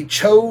 but he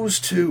chose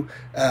to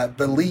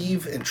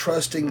believe and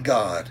trust in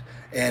God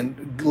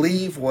and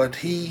leave what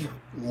he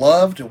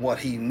loved and what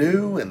he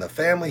knew and the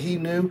family he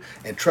knew,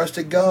 and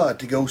trusted God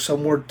to go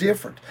somewhere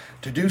different,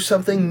 to do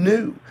something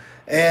new.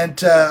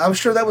 And I'm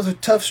sure that was a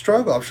tough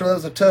struggle. I'm sure that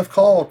was a tough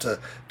call to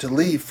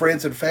leave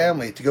friends and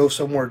family to go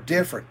somewhere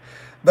different.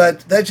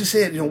 But that's just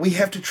it. We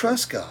have to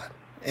trust God.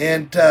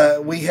 And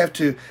we have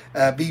to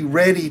be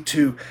ready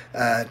to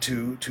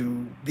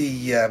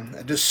be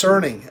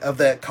discerning of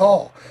that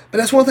call. But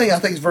that's one thing I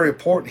think is very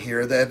important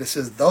here, that it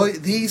says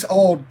these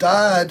all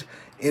died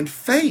in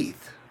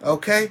faith.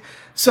 Okay?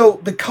 So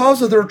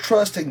because of their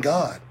trust in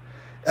God,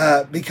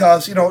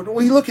 because,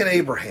 when you look at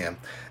Abraham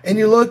and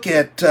you look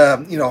at,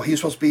 he's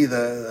supposed to be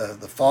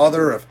the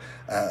father of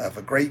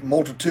a great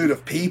multitude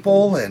of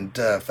people. And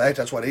in fact,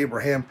 that's what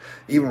Abraham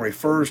even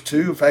refers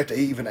to. In fact,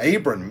 even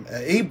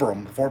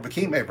Abram, before it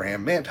became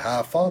Abraham, meant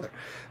high father.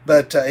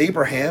 But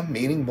Abraham,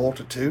 meaning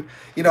multitude,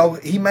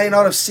 he may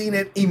not have seen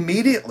it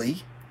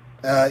immediately.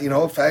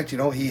 In fact,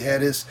 he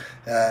had his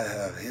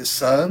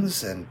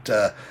sons, and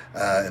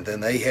then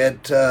they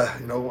had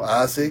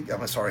Isaac.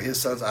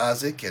 His sons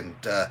Isaac and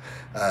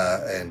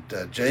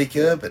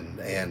Jacob,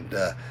 and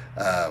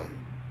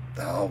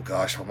oh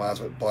gosh, my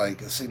mind's went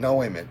blank. Let's see, no,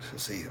 wait a minute.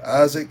 Let's see,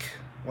 Isaac.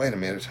 Wait a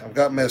minute, I've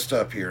got messed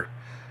up here.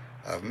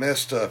 I've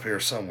messed up here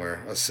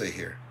somewhere. Let's see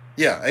here.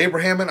 Yeah,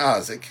 Abraham and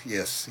Isaac.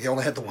 Yes, he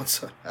only had the one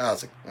son,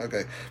 Isaac.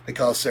 Okay,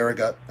 because Sarah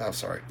got. I'm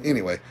sorry.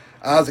 Anyway,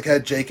 Isaac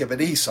had Jacob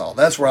and Esau.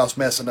 That's where I was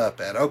messing up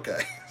at.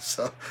 Okay,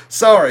 so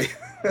sorry.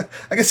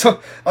 I guess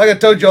like I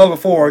told y'all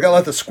before, I got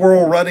like the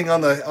squirrel running on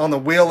the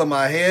wheel in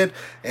my head,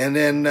 and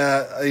then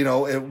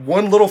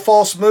one little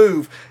false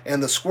move,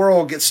 and the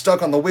squirrel gets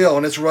stuck on the wheel,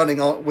 and it's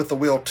running on with the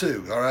wheel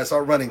too. All right, it's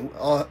not running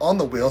on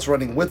the wheel; it's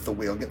running with the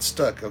wheel, gets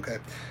stuck. Okay.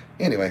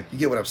 Anyway, you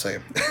get what I'm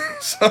saying.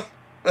 So.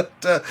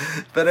 But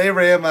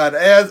Abraham had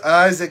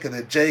Isaac and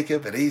then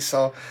Jacob and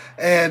Esau,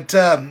 and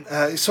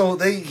so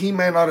he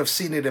may not have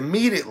seen it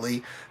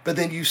immediately, but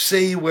then you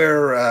see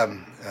where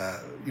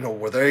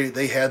where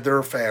they had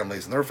their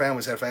families and their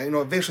families had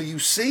families. Eventually you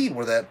see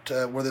where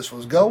this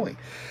was going.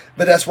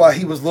 But that's why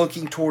he was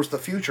looking towards the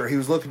future. He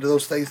was looking to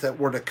those things that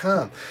were to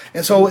come.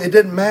 And so it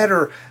didn't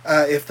matter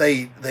if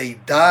they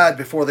died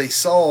before they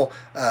saw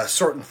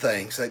certain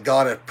things that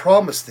God had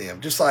promised them.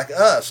 Just like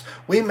us,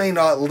 we may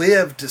not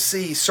live to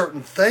see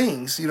certain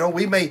things.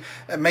 We may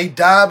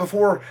die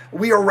before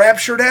we are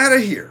raptured out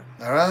of here.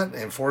 All right,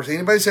 and before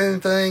anybody says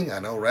anything, I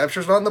know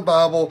rapture's not in the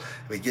Bible.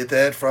 We get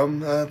that from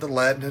the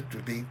Latin to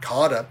be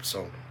caught up.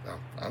 So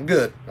I'm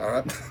good, all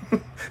right?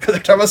 Because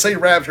every time I say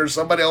rapture,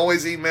 somebody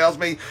always emails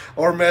me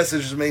or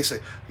messages me and say,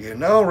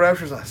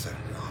 rapture's not. I said,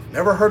 no, I've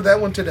never heard that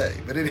one today.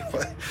 But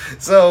anyway,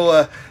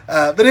 so,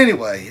 it'd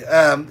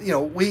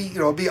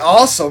be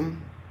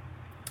awesome.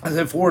 I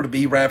said, for to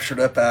be raptured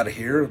up out of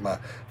here with my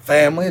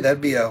family, that'd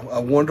be a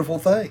wonderful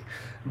thing.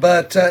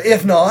 But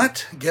if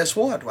not, guess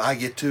what? I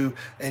get to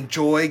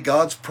enjoy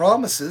God's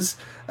promises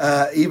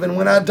even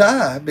when I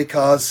die,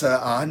 because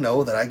I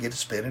know that I get to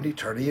spend an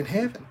eternity in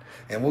heaven.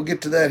 And we'll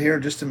get to that here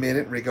in just a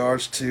minute in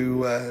regards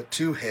to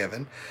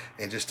heaven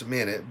in just a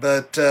minute.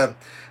 But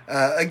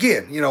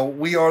again,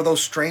 we are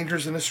those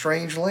strangers in a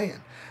strange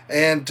land.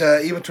 And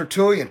even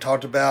Tertullian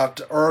talked about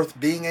earth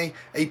being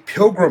a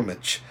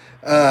pilgrimage.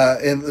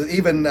 And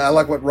even I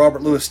like what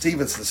Robert Louis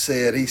Stevenson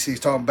said. He's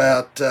talking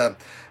about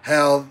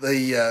how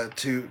the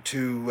to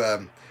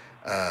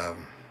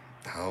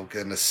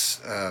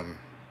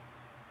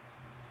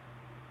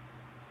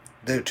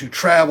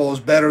travel is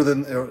better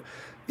than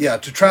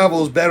to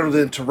travel is better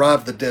than to arrive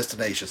at the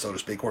destination, so to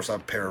speak. Of course,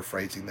 I'm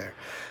paraphrasing there,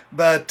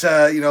 but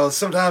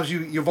sometimes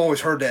you've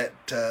always heard that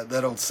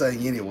old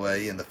saying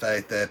anyway, and the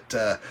fact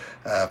that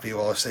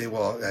people always say,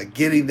 "Well,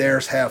 getting there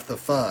is half the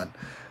fun."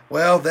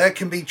 Well, that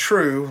can be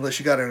true unless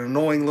you got an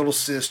annoying little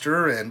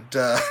sister, and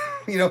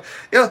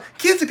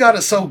kids have got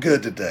it so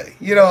good today.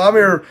 I'm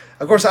here.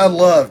 Of course, I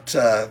loved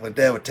when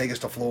Dad would take us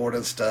to Florida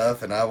and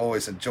stuff, and I've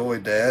always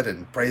enjoyed that,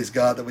 and praise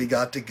God that we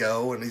got to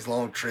go on these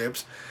long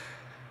trips.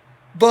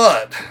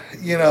 But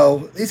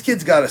these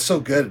kids got it so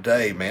good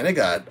today, man. They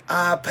got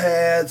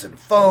iPads and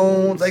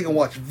phones. They can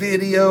watch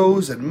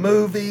videos and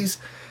movies.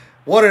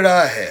 What did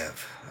I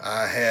have?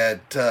 I had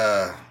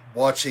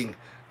watching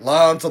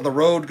lines on the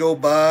road go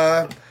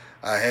by.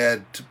 I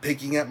had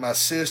picking at my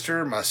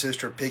sister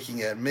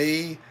picking at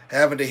me,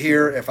 having to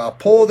hear, if I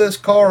pull this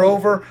car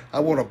over, I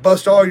want to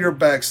bust all your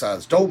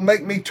backsides. Don't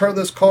make me turn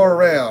this car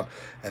around.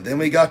 And then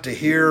we got to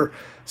hear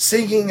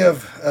singing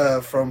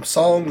from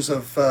songs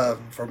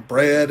from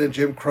Brad and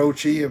Jim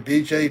Croce and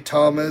B.J.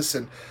 Thomas,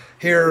 and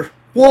hear,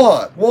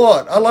 what?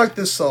 I like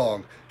this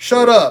song.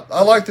 Shut up.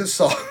 I like this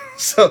song.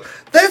 So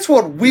that's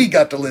what we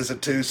got to listen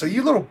to. So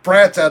you little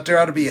brats out there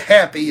ought to be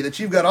happy that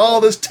you've got all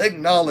this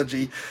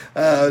technology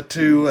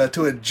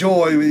to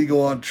enjoy when you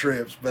go on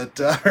trips.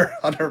 But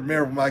I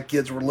remember when my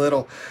kids were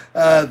little,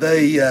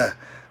 my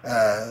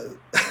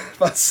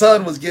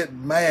son was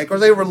getting mad. Of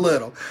course, they were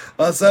little.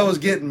 My son was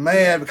getting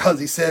mad because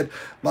he said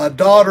my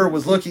daughter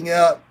was looking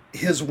out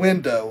his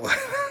window.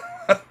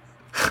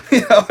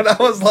 And I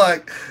was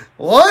like,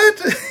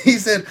 what? He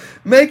said,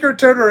 make her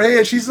turn her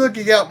head. She's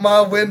looking out my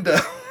window.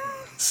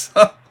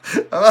 So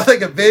I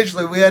think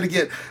eventually we had to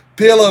get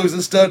pillows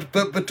and stuff to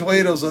put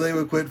between them so they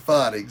would quit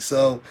fighting.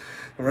 So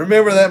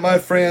remember that, my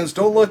friends.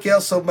 Don't look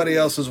out somebody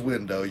else's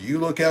window. You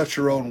look out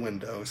your own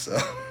window. So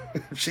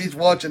if she's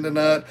watching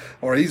tonight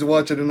or he's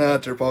watching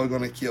tonight, they're probably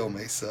going to kill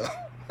me. So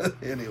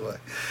anyway,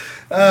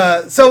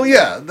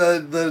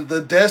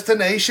 the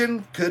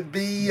destination could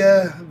be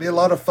a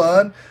lot of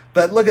fun.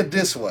 But look at it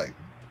this way.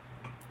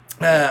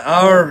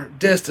 Our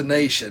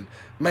destination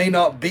may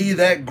not be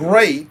that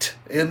great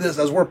in this,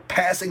 as we're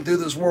passing through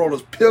this world,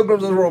 as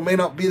pilgrims of the world, may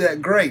not be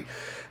that great.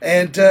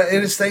 And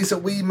it is things that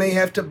we may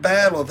have to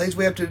battle, things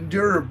we have to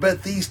endure.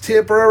 But these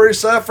temporary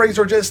sufferings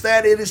are just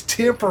that. It is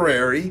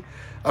temporary,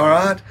 all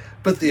right?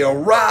 But the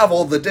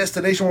arrival, the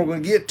destination we're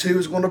going to get to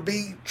is going to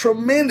be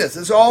tremendous.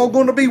 It's all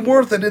going to be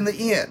worth it in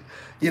the end.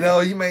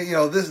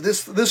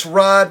 This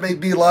ride may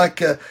be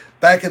like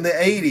back in the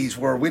 80s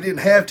where we didn't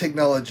have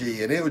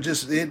technology and it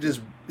just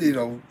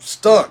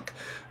stunk.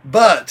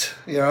 But,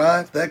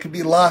 that could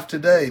be life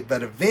today.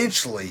 But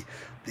eventually,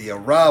 the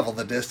arrival,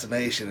 the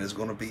destination is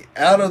going to be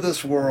out of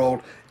this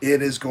world.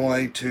 It is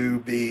going to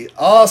be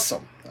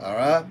awesome. All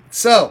right?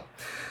 So,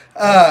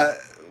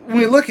 when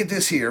we look at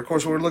this here, of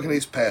course, we're looking at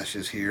these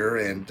passages here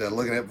and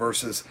looking at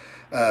verses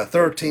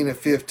 13 and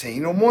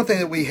 15. One thing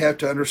that we have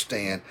to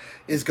understand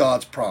is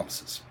God's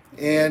promises.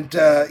 And,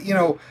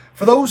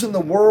 for those in the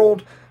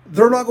world,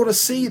 they're not going to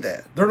see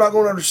that. They're not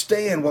going to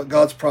understand what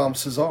God's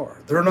promises are.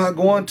 They're not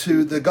going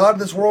to. The God of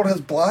this world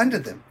has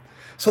blinded them.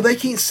 So they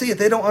can't see it.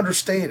 They don't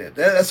understand it.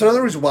 That's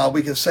another reason why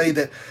we can say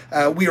that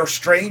we are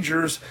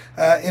strangers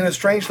in a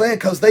strange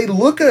land, because they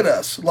look at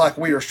us like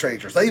we are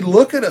strangers. They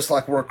look at us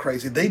like we're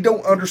crazy. They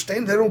don't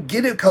understand. They don't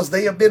get it because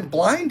they have been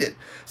blinded.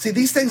 See,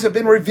 these things have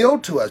been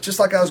revealed to us. Just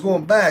like I was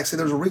going back. See,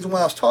 there's a reason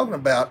why I was talking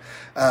about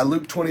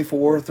Luke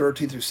 24,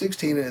 13 through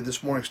 16 in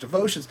this morning's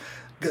devotions.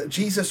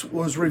 Jesus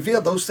was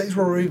revealed. Those things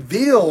were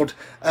revealed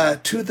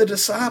to the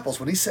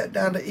disciples when he sat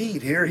down to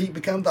eat. Here he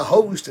became the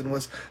host and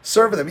was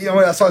serving them.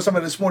 I saw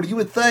somebody this morning. You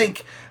would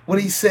think when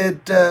he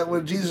said,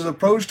 when Jesus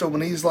approached him,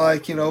 and he's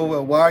like,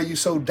 why are you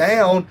so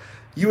down?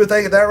 You would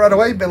think of that right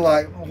away, been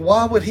like,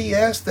 why would he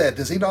ask that?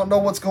 Does he not know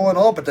what's going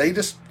on? But they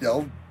just,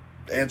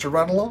 answered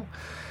right along.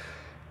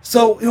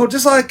 So,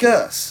 just like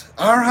us,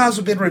 our eyes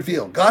have been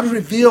revealed. God has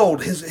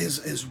revealed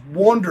his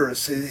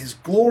wonders, his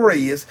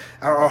glory.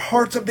 Our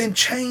hearts have been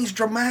changed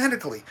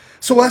dramatically.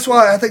 So that's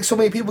why I think so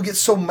many people get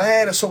so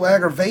mad and so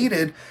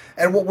aggravated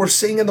at what we're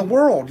seeing in the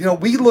world.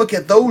 We look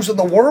at those in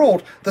the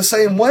world the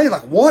same way.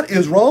 Like, what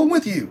is wrong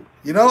with you?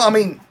 You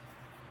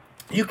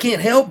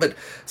can't help but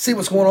see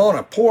what's going on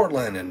in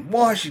Portland and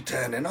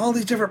Washington and all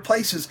these different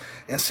places,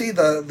 and see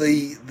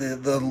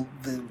the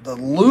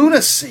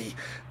lunacy,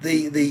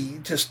 the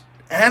just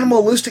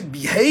animalistic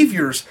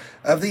behaviors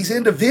of these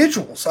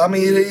individuals.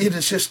 It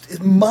is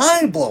just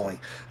mind blowing.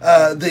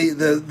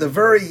 The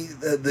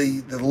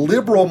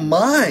liberal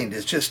mind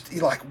is just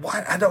like,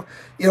 what? I don't.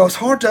 It's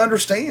hard to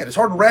understand. It's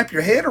hard to wrap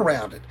your head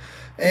around it.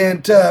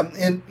 And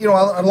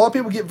a lot of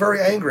people get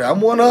very angry. I'm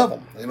one of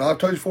them. I've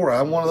told you before,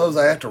 I'm one of those.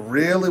 I have to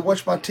really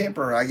watch my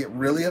temper. I get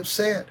really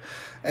upset.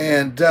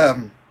 And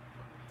in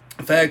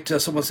fact,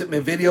 someone sent me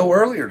a video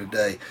earlier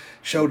today,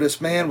 showed this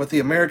man with the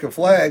American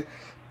flag.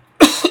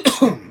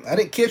 I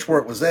didn't catch where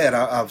it was at.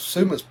 I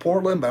assume it's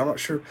Portland, but I'm not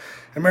sure.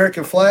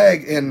 American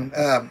flag, and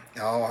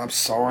I'm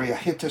sorry. I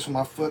hit this with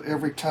my foot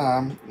every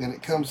time, and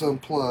it comes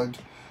unplugged.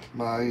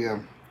 My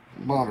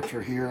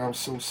monitor here. I'm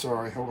so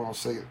sorry. Hold on a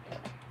second.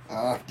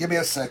 Give me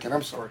a second.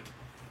 I'm sorry.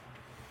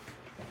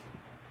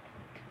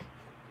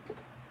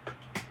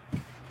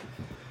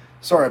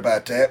 Sorry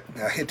about that.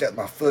 I hit that with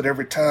my foot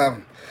every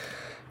time.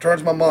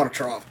 Turns my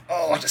monitor off.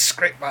 Oh, I just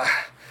scraped my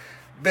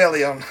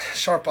belly on a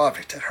sharp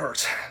object. That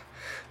hurts.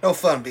 No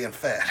fun being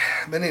fat.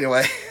 But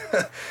anyway,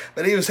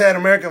 but he had an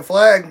American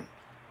flag,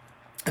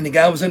 and the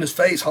guy was in his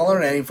face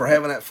hollering at him for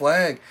having that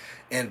flag,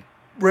 and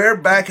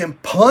reared back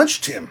and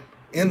punched him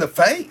in the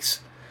face.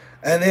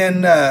 And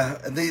then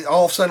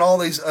all of a sudden, all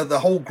these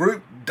the whole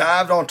group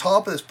dived on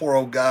top of this poor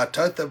old guy,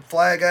 took the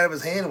flag out of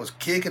his hand, and was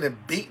kicking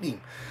and beating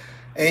him.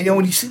 And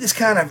when you see this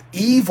kind of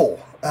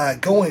evil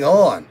going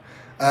on,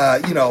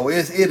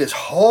 it is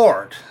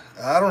hard.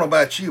 I don't know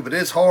about you, but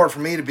it's hard for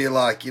me to be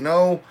like,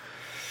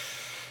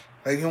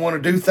 they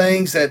want to do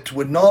things that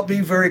would not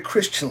be very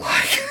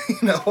Christian-like.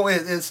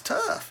 It's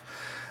tough.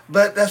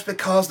 But that's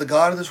because the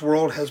God of this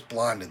world has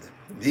blinded them.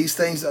 These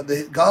things,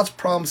 God's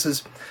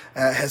promises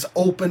has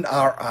opened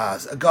our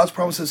eyes. God's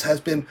promises has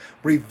been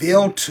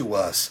revealed to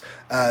us.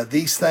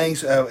 These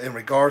things in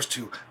regards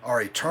to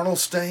our eternal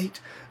state,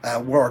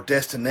 where our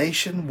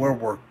destination, where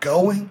we're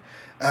going,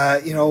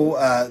 the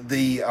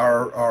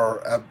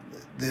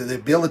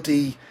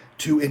ability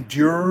to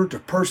endure, to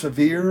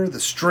persevere, the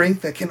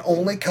strength that can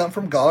only come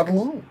from God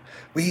alone.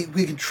 We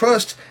can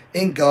trust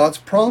in God's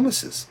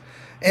promises,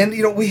 and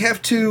we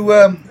have to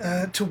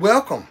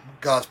welcome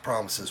God's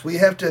promises. We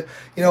have to,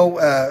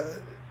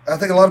 I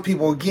think a lot of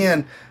people,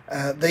 again,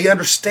 they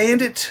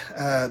understand it,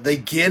 they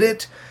get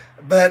it,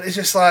 but it's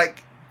just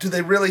like, do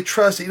they really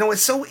trust it?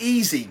 It's so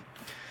easy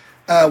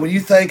when you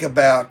think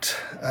about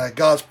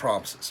God's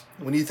promises,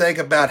 when you think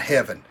about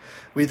heaven,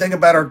 when you think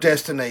about our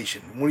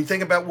destination, when you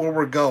think about where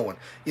we're going,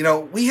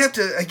 we have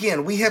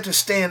to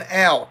stand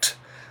out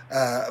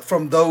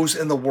from those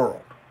in the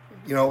world.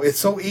 It's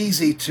so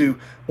easy to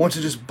want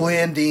to just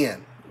blend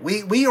in.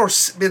 We are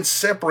been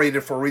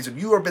separated for a reason.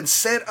 You have been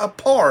set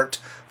apart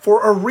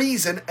for a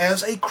reason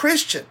as a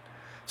Christian.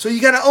 So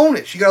you got to own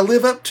it. You got to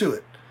live up to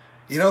it.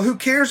 Who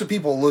cares if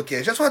people look at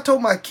you? That's what I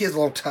told my kids a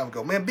long time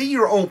ago. Man, be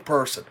your own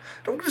person.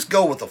 Don't just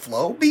go with the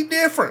flow. Be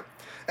different.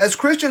 As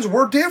Christians,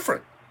 we're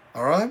different.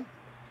 All right?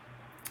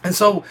 And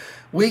so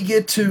we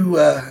get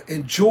to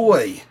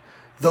enjoy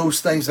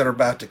those things that are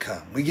about to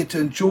come. We get to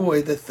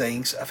enjoy the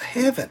things of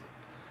heaven.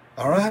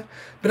 All right?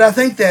 But I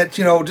think that,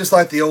 just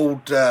like the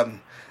old,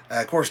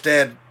 of course,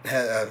 Dad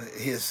had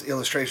his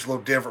illustration a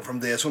little different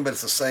from this one, but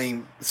it's the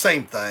same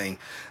thing.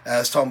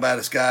 It's talking about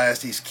this guy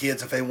asked these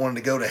kids if they wanted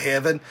to go to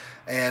heaven,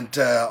 and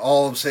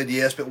all of them said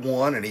yes, but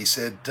one. And he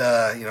said,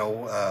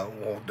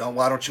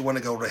 why don't you want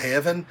to go to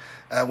heaven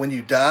when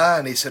you die?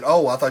 And he said,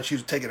 oh, I thought you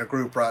was taking a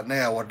group right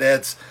now. Well,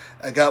 Dad's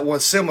got one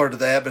similar to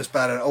that, but it's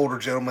about an older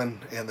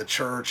gentleman in the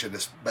church, and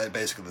it's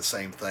basically the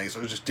same thing. So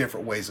there's just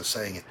different ways of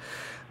saying it.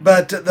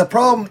 But the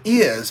problem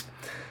is,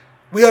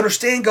 we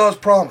understand God's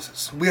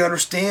promises. We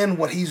understand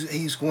what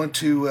He's going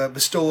to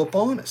bestow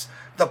upon us.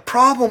 The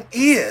problem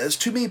is,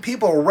 too many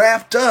people are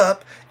wrapped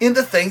up in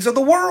the things of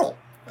the world.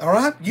 All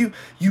right, we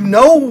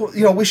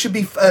should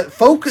be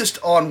focused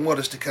on what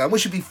is to come. We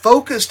should be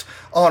focused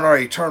on our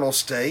eternal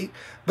state.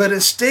 But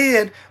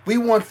instead, we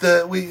want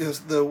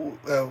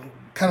the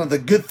kind of the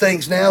good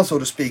things now, so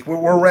to speak.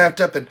 We're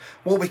wrapped up in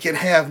what we can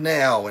have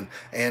now,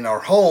 and our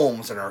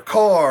homes and our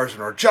cars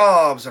and our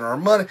jobs and our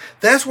money.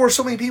 That's where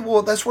so many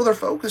people, that's where they're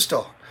focused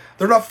on.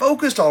 They're not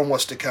focused on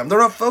what's to come. They're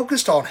not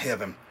focused on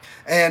heaven.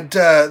 And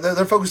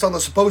they're focused on the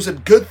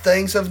supposed good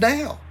things of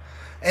now.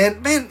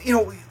 And man,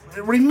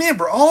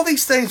 remember, all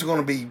these things are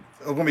going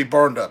to be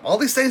burned up. All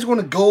these things are going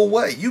to go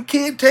away. You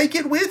can't take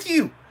it with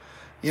you.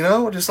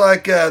 Just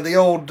like the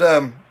old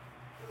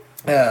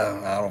I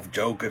don't know if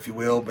joke, if you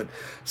will, but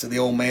so the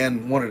old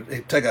man wanted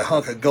to take a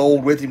hunk of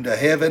gold with him to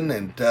heaven,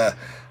 and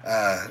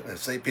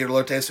St. Peter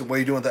looked at him and said, "What are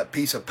you doing with that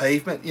piece of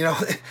pavement?" We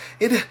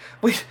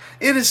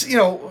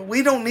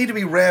don't need to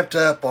be wrapped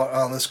up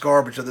on this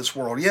garbage of this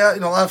world. Yeah,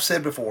 I've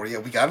said before,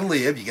 we got to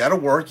live, you got to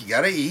work, you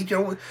got to eat.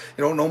 A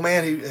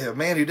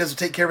man who doesn't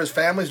take care of his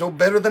family is no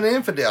better than an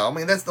infidel. I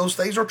mean, those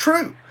things are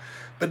true.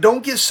 But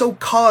don't get so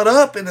caught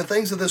up in the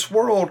things of this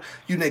world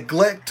you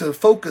neglect to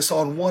focus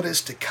on what is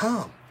to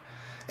come.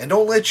 And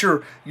don't let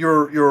your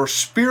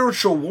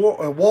spiritual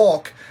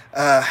walk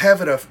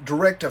have a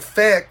direct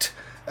effect.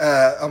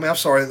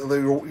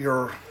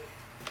 Your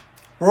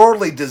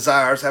worldly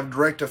desires have a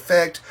direct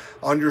effect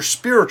on your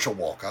spiritual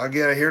walk. I'll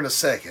get it here in a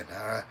second.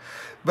 All right?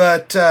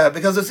 But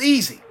because it's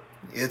easy.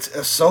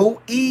 It's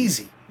so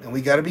easy. And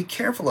we got to be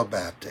careful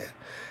about that.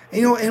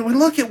 And we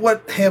look at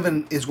what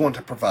heaven is going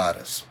to provide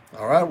us.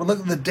 All right? We look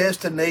at the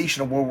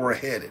destination of where we're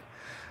headed.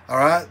 All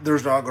right?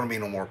 There's not going to be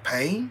no more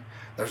pain.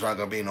 There's not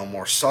going to be no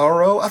more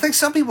sorrow. I think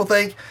some people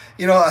think,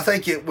 I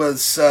think it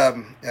was, I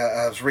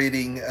was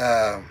reading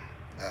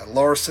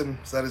Larson,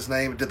 is that his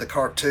name? Did the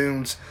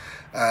cartoons,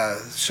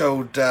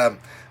 showed a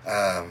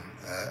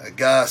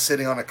guy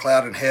sitting on a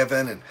cloud in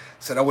heaven and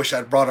said, I wish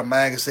I'd brought a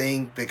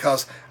magazine,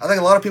 because I think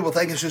a lot of people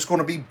think it's just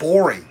going to be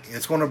boring.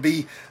 It's going to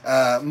be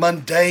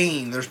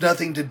mundane. There's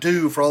nothing to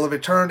do for all of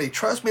eternity.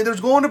 Trust me, there's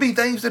going to be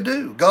things to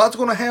do. God's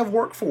going to have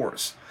work for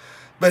us.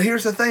 But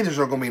here's the thing, there's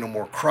not going to be no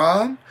more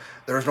crime.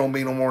 There's going to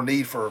be no more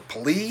need for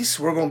police.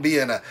 We're going to be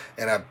in a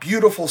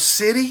beautiful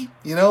city.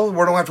 We don't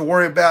have to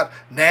worry about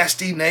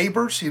nasty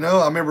neighbors.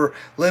 I remember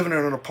living in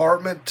an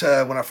apartment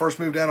when I first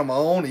moved out on my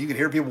own, and you could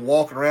hear people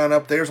walking around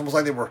up there. It's almost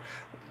like they were,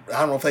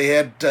 I don't know if they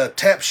had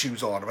tap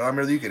shoes on, but I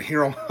remember you could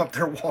hear them up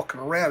there walking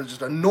around. It's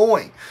just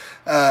annoying.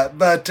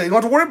 But you don't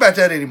have to worry about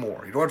that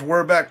anymore. You don't have to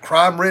worry about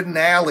crime-ridden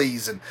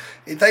alleys and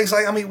things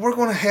like. We're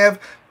going to have,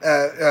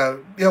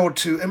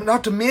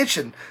 not to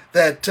mention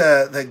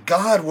that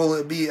God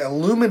will be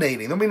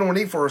illuminating. There'll be no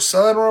need for a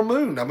sun or a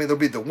moon. There'll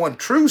be the one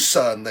true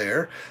sun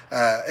there,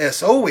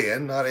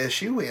 S-O-N, not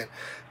S-U-N.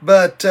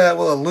 But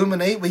will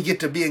illuminate. We get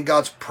to be in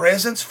God's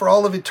presence for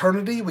all of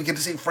eternity. We get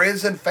to see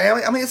friends and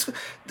family.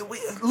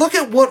 Look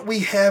at what we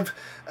have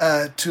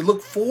to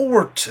look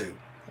forward to.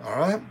 All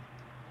right?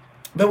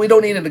 But we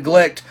don't need to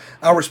neglect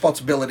our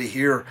responsibility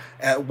here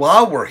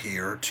while we're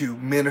here to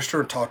minister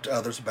and talk to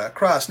others about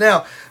Christ.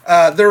 Now,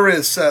 there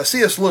is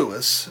C.S.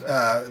 Lewis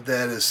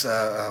that is,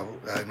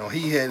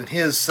 he had in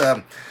his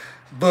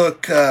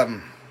book,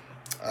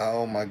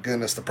 oh my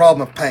goodness, The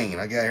Problem of Pain.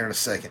 I got here in a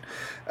second.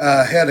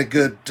 Had a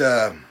good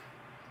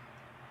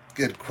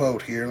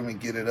quote here. Let me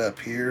get it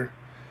up here.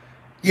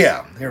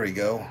 Yeah, here we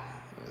go.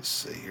 Let's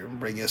see here. I'll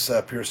bring this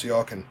up here so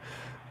y'all can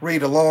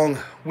read along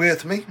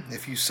with me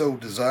if you so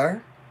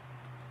desire.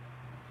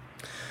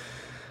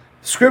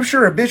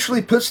 Scripture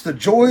habitually puts the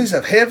joys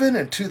of heaven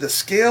into the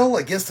scale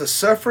against the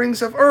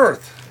sufferings of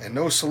earth, and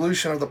no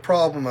solution of the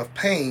problem of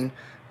pain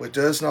which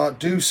does not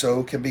do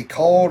so can be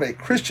called a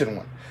Christian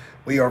one.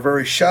 We are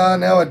very shy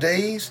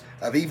nowadays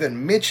of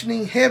even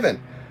mentioning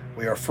heaven.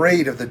 We are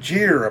afraid of the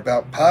jeer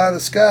about pie in the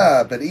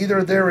sky, but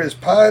either there is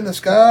pie in the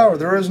sky or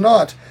there is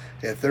not.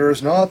 If there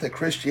is not, then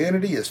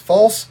Christianity is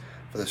false,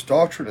 for this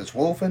doctrine is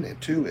woven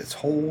into its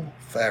whole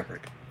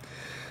fabric.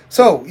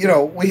 So,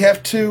 we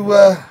have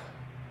to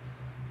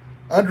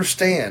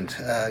understand,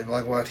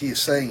 like what he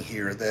is saying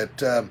here,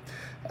 that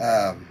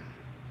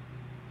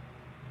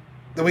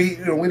we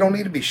don't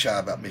need to be shy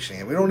about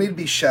missioning. We don't need to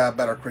be shy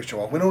about our Christian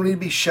walk. We don't need to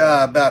be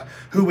shy about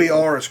who we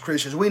are as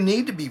Christians. We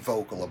need to be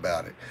vocal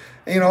about it.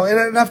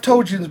 And I've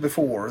told you this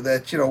before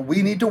that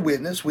we need to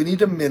witness, we need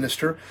to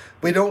minister.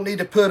 We don't need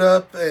to put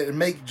up and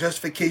make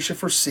justification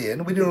for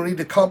sin. We don't need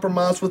to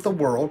compromise with the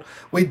world.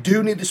 We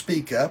do need to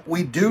speak up.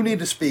 We do need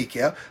to speak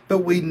out, but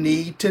we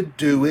need to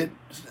do it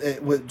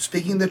with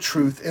speaking the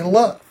truth in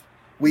love.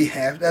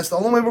 That's the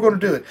only way we're going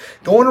to do it.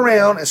 Going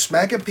around and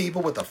smacking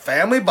people with a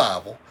family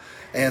Bible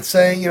and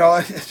saying,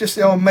 it just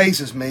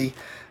amazes me.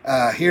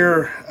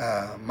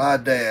 My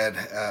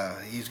dad,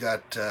 he's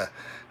got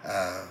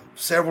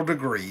several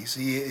degrees.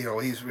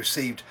 He's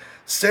received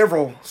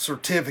several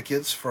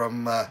certificates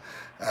from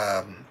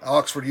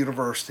Oxford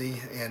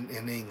University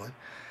in England,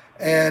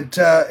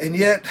 and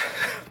yet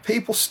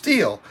people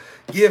still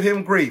give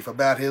him grief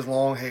about his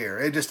long hair.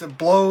 It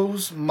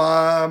blows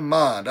my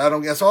mind. I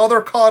don't guess all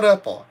they're caught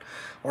up on.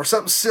 Or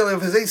something silly,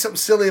 if there's something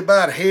silly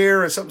about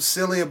hair, or something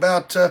silly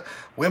about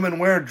women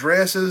wearing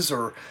dresses,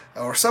 or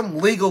some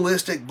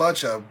legalistic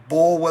bunch of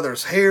bull, whether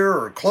it's hair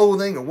or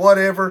clothing or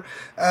whatever.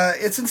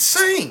 It's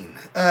insane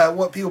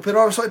what people put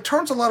on. So it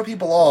turns a lot of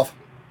people off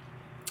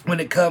when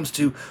it comes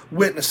to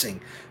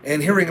witnessing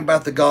and hearing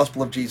about the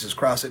gospel of Jesus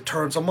Christ. It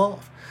turns them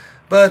off.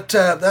 But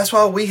that's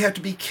why we have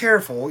to be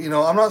careful.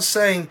 I'm not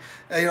saying,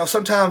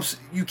 sometimes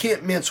you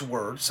can't mince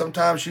words.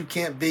 Sometimes you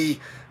can't be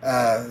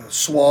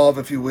suave,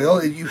 if you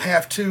will. You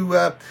have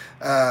to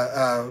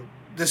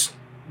just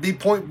be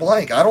point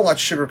blank. I don't like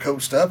to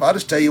sugarcoat stuff. I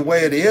just tell you the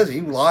way it is.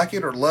 You like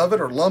it or love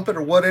it or lump it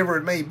or whatever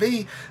it may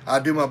be. I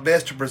do my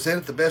best to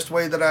present it the best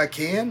way that I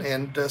can,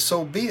 and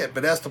so be it.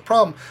 But that's the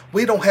problem.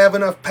 We don't have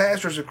enough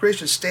pastors or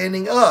Christians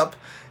standing up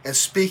and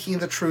speaking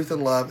the truth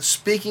in love,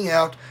 speaking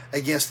out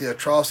against the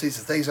atrocities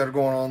and things that are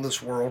going on in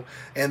this world,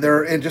 and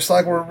just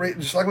like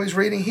he's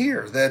reading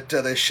here, that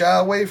they shy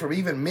away from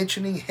even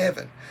mentioning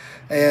heaven,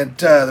 and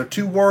they're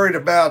too worried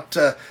about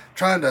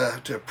trying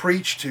to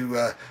preach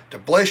to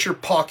bless your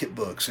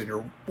pocketbooks and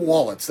your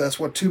wallets. That's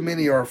what too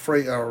many are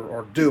afraid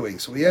are doing.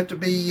 So we have to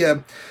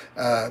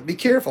be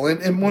careful,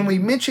 and when we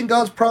mention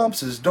God's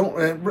promises,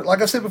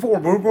 like I said before,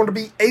 we're going to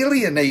be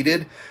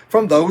alienated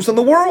from those in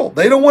the world.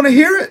 They don't want to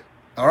hear it.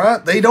 All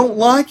right, they don't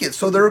like it,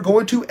 so they're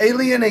going to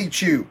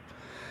alienate you.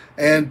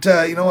 And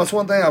that's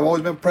one thing I've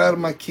always been proud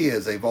of my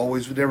kids. They've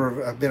always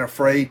never been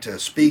afraid to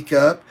speak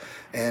up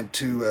and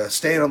to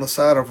stand on the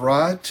side of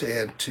right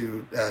and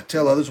to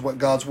tell others what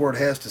God's word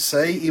has to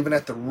say, even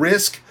at the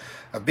risk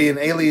of being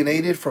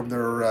alienated from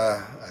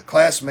their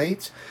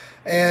classmates.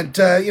 And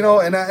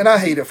I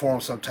hate it for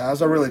them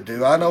sometimes. I really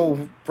do. I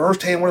know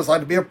firsthand what it's like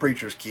to be a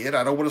preacher's kid.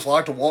 I know what it's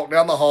like to walk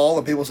down the hall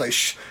and people say,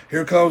 "Shh,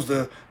 here comes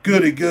the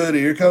goody,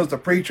 here comes the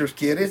preacher's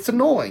kid." It's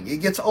annoying.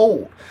 It gets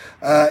old.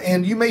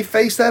 And you may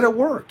face that at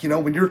work,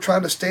 when you're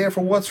trying to stand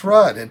for what's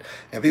right. And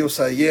people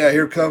say, "Yeah,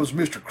 here comes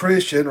Mr.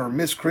 Christian or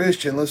Miss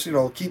Christian. Let's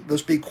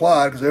be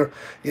quiet because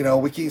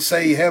we can't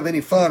say have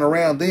any fun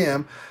around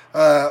them."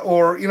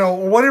 Or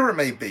whatever it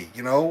may be,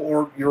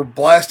 or you're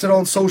blasted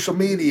on social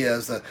media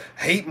as the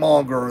hate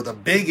monger or the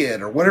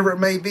bigot or whatever it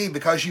may be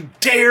because you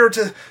dare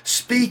to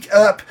speak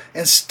up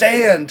and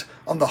stand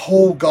on the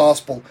whole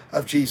gospel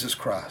of Jesus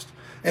Christ.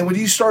 And when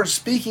you start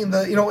speaking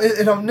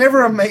it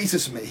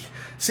never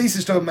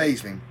ceases to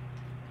amaze me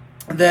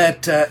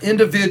that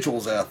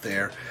individuals out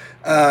there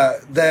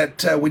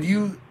that when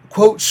you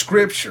quote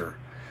scripture,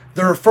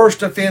 their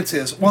first offense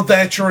is, "Well,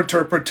 that's your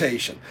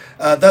interpretation.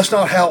 That's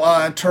not how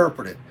I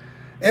interpret it."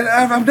 And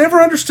I've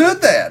never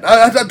understood that.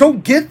 I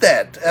don't get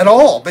that at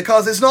all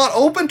because it's not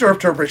open to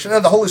interpretation. Now,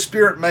 the Holy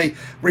Spirit may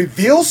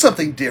reveal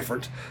something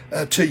different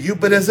to you,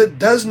 but as it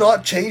does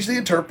not change the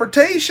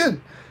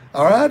interpretation.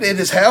 All right, it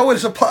is how it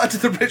is applied to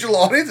the original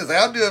audience. It's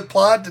how it is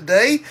applied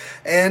today,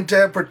 and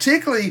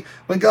particularly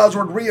when God's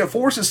Word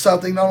reinforces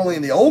something, not only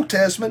in the Old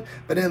Testament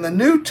but in the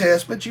New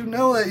Testament.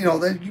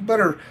 That you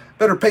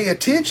better pay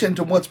attention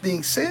to what's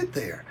being said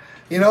there.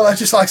 That's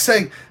just like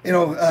saying,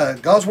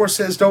 God's word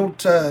says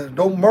don't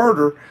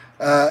murder,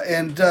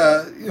 it'd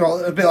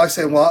be like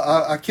saying,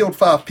 well, I killed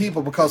 5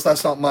 people because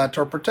that's not my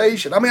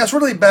interpretation. I mean, that's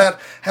really about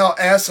how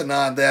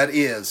asinine that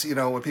is,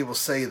 when people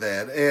say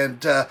that,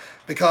 and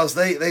because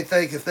they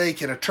think if they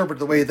can interpret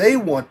the way they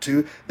want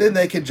to, then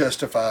they can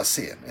justify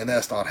sin, and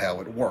that's not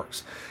how it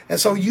works. And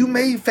so you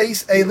may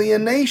face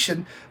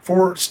alienation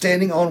for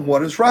standing on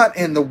what is right,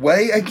 and the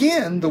way,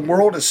 again, the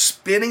world is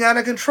spinning out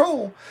of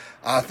control.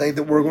 I think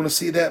that we're going to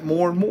see that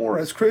more and more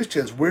as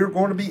Christians. We're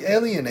going to be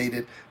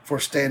alienated for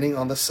standing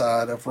on the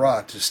side of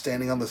right, to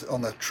standing on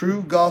the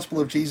true gospel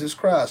of Jesus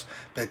Christ,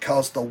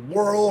 because the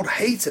world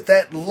hates it.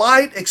 That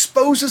light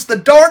exposes the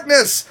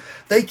darkness.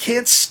 They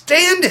can't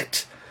stand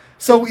it.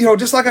 So,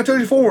 just like I told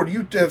you before,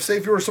 say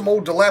if you were some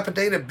old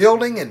dilapidated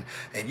building and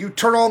you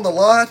turn on the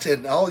light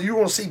and you're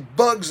going to see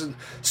bugs and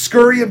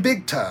scurrying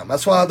big time.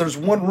 That's why there's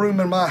one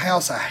room in my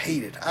house I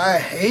hate it. I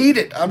hate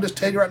it. I'm just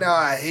telling you right now,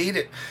 I hate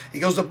it. It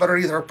goes up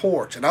underneath our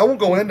porch, and I won't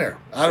go in there.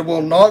 I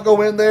will not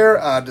go in there.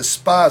 I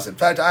despise it. In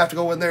fact, I have to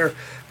go in there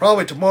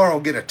probably tomorrow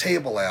and get a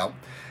table out,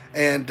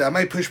 and I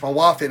may push my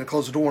wife in and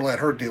close the door and let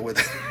her deal with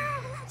it.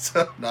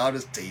 So, no, I'm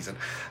just teasing.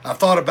 I've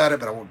thought about it,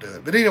 but I won't do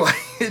it. But anyway,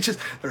 it's just,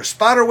 there's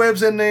spider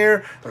webs in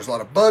there. There's a lot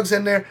of bugs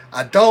in there.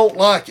 I don't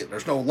like it.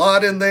 There's no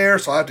light in there,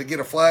 so I have to get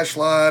a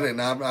flashlight, and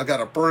I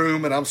got a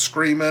broom, and I'm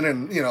screaming,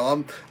 and,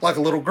 I'm like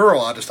a little girl.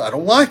 I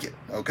don't like it,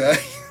 okay?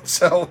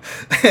 So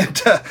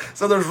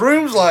there's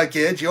rooms like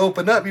it. You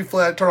open up, you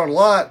turn on the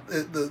light,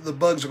 the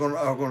bugs are going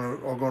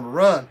to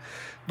run.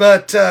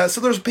 But, so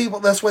there's people,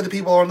 that's the way the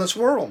people are in this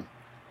world.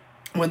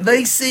 When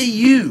they see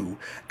you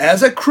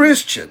as a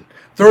Christian,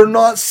 they're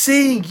not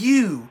seeing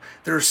you.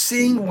 They're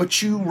seeing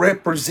what you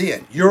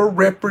represent. You're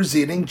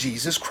representing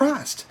Jesus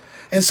Christ.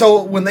 And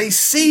so when they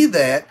see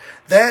that,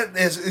 that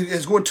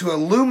is going to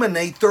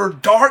illuminate their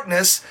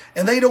darkness,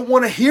 and they don't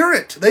want to hear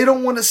it. They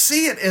don't want to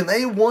see it, and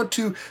they want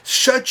to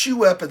shut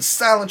you up and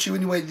silence you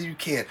any way that you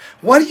can.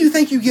 Why do you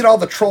think you get all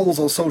the trolls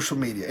on social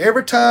media?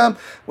 Every time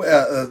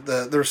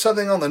there's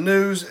something on the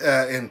news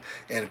and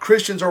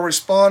Christians are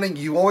responding,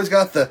 you always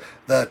got the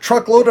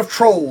truckload of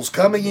trolls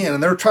coming in,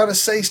 and they're trying to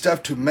say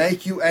stuff to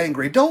make you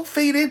angry. Don't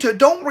feed into it.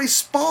 Don't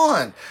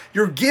respond.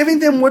 You're giving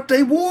them what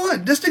they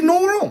want. Just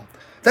ignore them.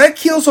 That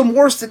kills them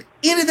worse than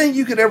anything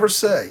you could ever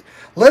say.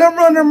 Let them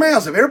run their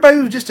mouths. If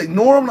everybody would just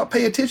ignore them, not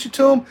pay attention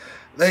to them,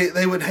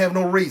 they would have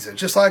no reason.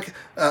 Just like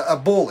a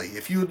bully.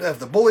 If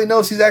the bully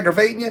knows he's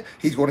aggravating you,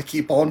 he's going to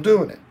keep on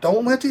doing it.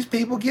 Don't let these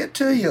people get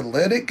to you.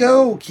 Let it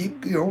go.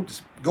 Keep,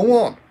 just go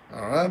on.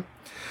 All right.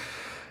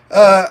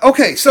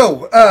 Okay,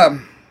 so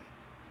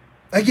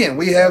again,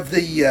 we have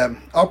the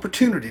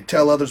opportunity to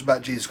tell others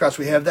about Jesus Christ.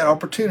 We have that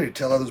opportunity to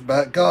tell others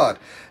about God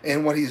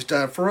and what He's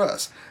done for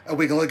us.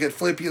 We can look at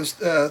Philippians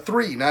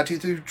 3, 19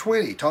 through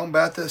 20, talking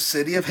about the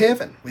city of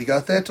heaven. We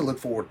got that to look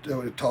forward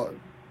to talk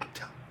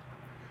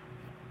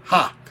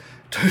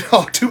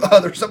to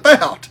others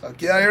about. I'll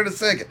get out here in a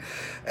second.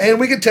 And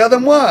we can tell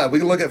them why. We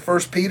can look at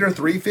 1 Peter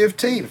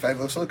 3:15. In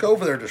fact, let's look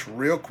over there just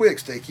real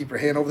quick. Keep your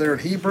hand over there in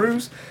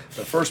Hebrews.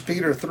 So 1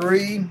 Peter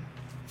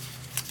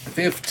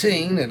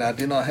 3:15, and I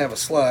did not have a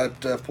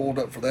slide pulled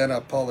up for that. I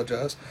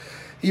apologize.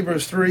 1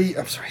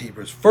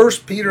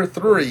 Peter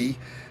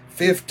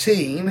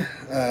 3:15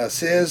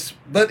 says,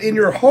 "But in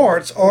your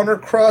hearts honor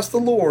Christ the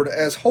Lord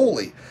as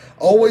holy,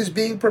 always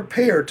being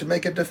prepared to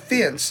make a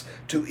defense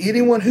to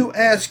anyone who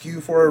asks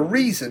you for a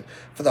reason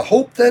for the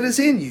hope that is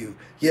in you,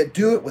 yet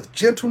do it with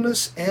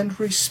gentleness and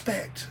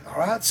respect." All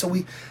right, so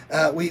we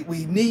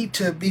need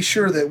to be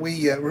sure that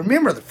we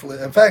remember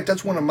in fact,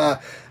 that's one of my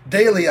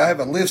daily. I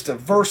have a list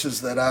of verses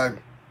that I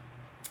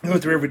go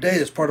through every day.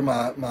 That's part of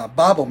my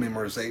Bible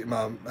memorization,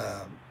 my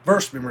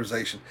verse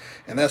memorization,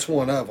 and that's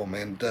one of them.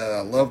 And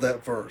I love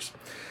that verse.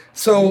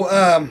 So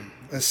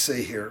let's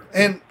see here.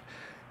 And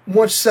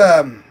once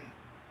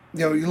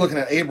you're looking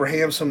at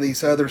Abraham, some of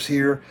these others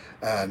here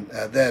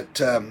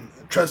that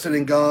trusted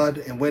in God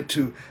and went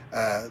to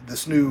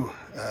this new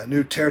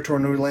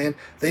territory, new land.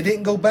 They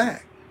didn't go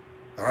back.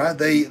 All right,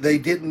 they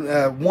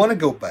didn't want to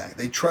go back.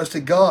 They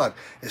trusted God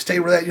and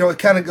stayed with that. It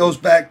kind of goes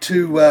back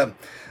to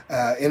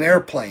in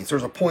airplanes.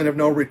 There's a point of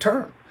no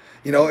return.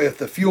 If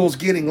the fuel's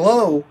getting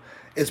low,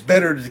 it's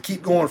better to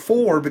keep going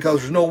forward because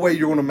there's no way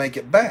you're going to make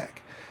it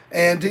back.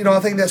 And I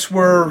think that's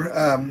where,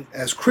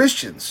 as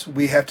Christians,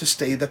 we have to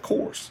stay the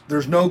course.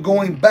 There's no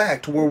going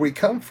back to where we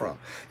come from.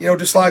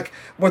 Just like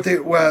what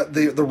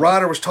the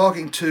writer was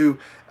talking to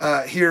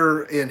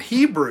here in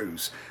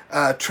Hebrews,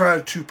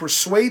 trying to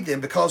persuade them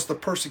because of the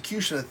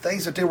persecution and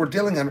things that they were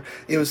dealing under.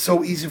 It was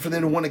so easy for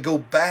them to want to go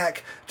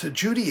back to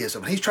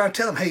Judaism. And he's trying to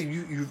tell them, hey,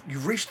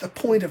 you've reached the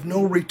point of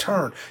no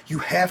return. You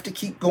have to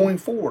keep going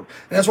forward.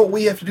 And that's what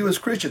we have to do as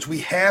Christians. We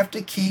have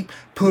to keep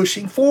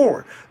pushing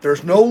forward.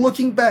 There's no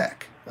looking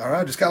back. All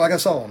right, just kind of like I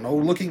saw, no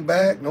looking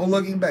back, no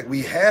looking back.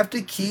 We have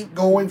to keep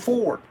going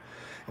forward.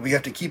 And we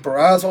have to keep our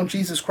eyes on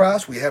Jesus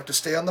Christ. We have to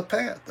stay on the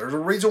path. There's a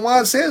reason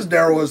why it says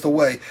narrow is the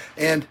way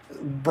and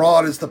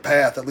broad is the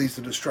path that leads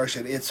to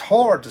destruction. It's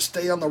hard to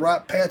stay on the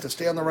right path, to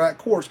stay on the right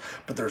course,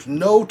 but there's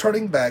no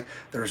turning back.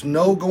 There's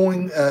no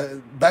going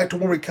back to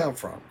where we come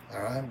from.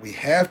 All right, we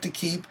have to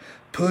keep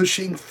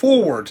pushing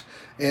forward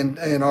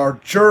in our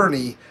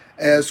journey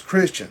as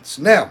Christians.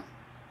 Now,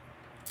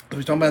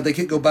 we're talking about they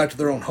can't go back to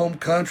their own home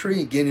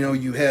country. Again,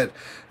 you had,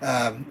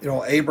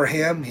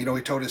 Abraham. He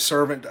told his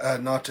servant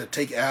not to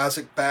take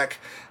Isaac back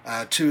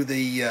to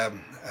their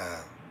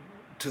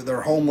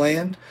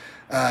homeland.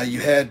 You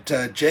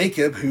had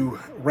Jacob, who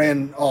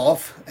ran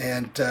off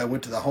and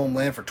went to the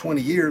homeland for 20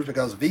 years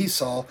because of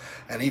Esau,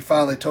 and he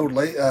finally told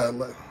is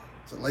it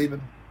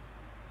Laban?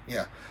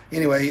 Yeah.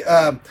 Anyway, he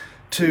wanted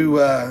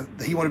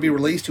to be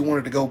released. He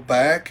wanted to go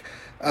back.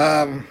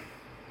 I'm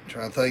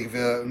trying to think of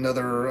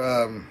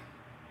another.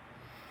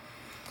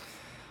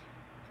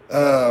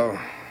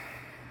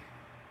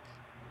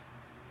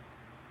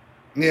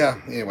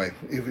 Anyway,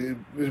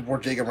 where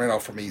Jacob ran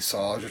off from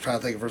Esau. I was just trying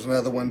to think if there's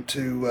another one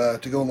to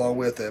go along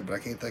with it, but I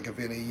can't think of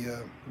any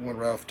one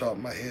right off the top of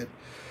my head.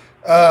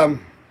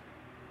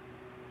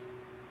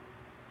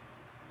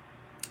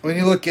 When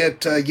you look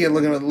at, again,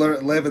 looking at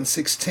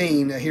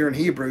 11:16 here in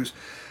Hebrews,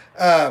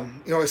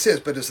 It says,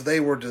 but as they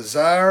were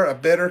desire a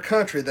better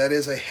country, that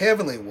is a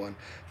heavenly one,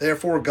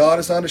 therefore God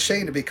is not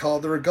ashamed to be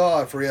called their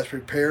God, for he has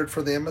prepared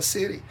for them a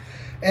city.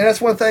 And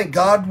that's one thing,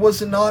 God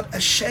was not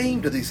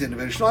ashamed of these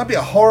individuals. That'd be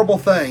a horrible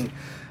thing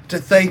to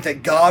think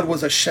that God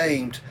was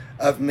ashamed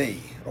of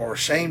me or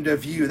ashamed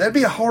of you. That'd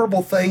be a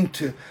horrible thing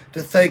to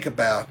think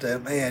about.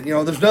 Man,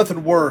 there's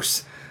nothing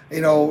worse.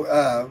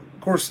 Of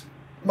course,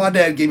 my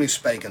dad gave me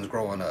spankings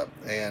growing up,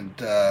 and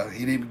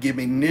he didn't give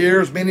me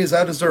near as many as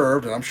I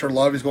deserved, and I'm sure a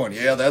lot of he's going,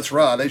 yeah, that's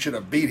right, they should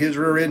have beat his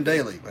rear end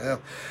daily.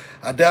 Well,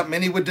 I doubt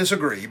many would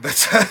disagree,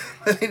 but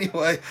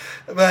anyway,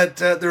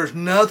 there's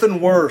nothing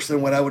worse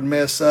than when I would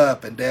mess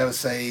up and Dad would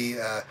say,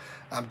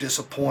 I'm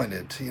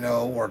disappointed,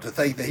 or to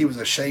think that he was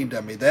ashamed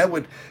of me. That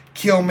would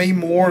kill me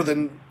more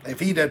than if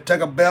he'd have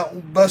took a belt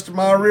and busted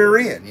my rear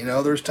end.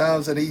 There's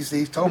times that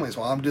he's told me,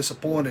 well, I'm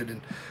disappointed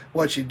in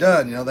what you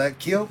done. That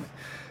killed me.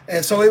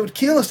 And so it would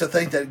kill us to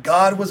think that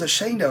God was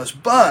ashamed of us.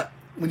 But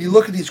when you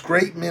look at these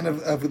great men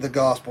of the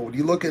gospel, when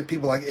you look at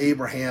people like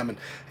Abraham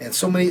and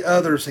so many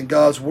others in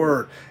God's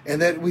word,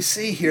 and that we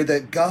see here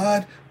that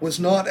God was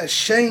not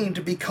ashamed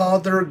to be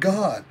called their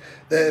God.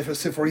 That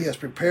for he has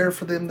prepared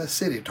for them the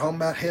city, talking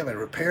about heaven,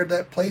 prepared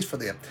that place for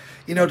them.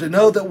 To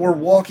know that we're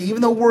walking,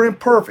 even though we're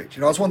imperfect.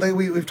 That's one thing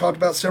we've talked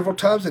about several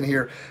times in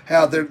here,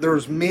 how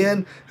there's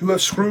men who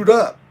have screwed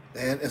up.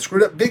 And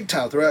screwed up big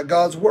time throughout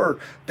God's word.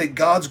 But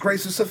God's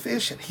grace is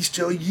sufficient. He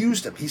still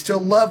used them. He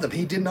still loved them.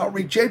 He did not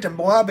reject them.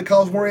 Why?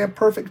 Because we're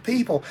imperfect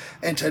people.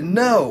 And to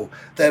know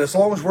that as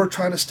long as we're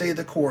trying to stay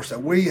the course,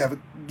 that we have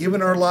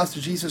given our lives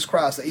to Jesus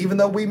Christ, that even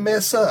though we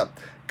mess up,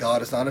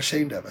 God is not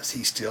ashamed of us.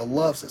 He still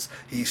loves us.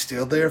 He's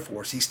still there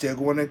for us. He's still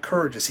going to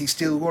encourage us. He's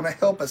still going to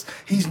help us.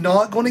 He's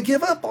not going to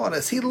give up on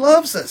us. He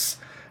loves us.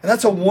 And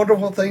that's a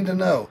wonderful thing to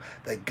know,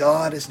 that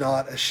God is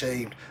not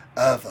ashamed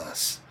of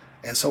us.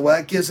 And so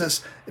that gives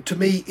us, to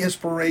me,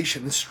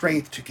 inspiration and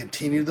strength to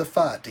continue the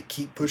fight, to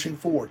keep pushing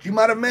forward. You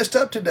might have messed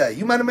up today.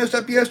 You might have messed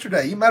up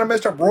yesterday. You might have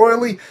messed up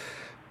royally,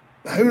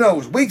 who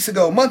knows, weeks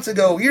ago, months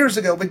ago, years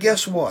ago. But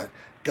guess what?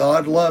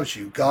 God loves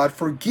you. God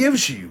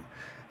forgives you.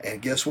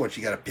 And guess what?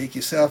 You got to pick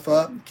yourself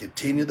up,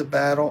 continue the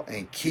battle,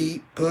 and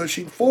keep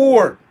pushing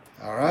forward.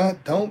 All right?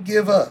 Don't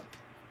give up.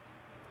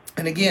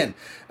 And again,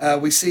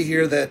 we see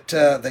here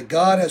that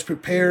God has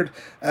prepared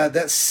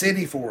that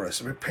city for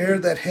us,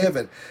 prepared that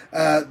heaven,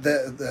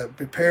 the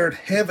prepared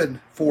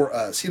heaven for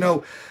us.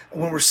 When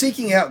we're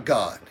seeking out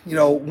God,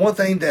 one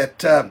thing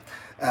that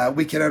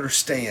we can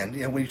understand,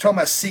 when you're talking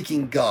about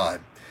seeking God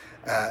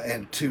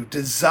and to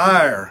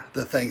desire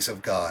the things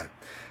of God,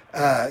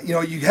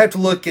 you have to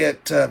look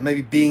at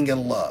maybe being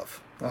in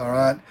love. All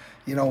right.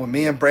 When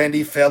me and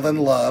Brandy fell in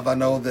love, I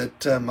know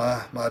that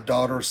my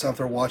daughter or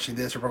something are watching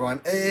this are probably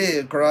going,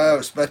 hey,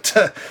 gross. But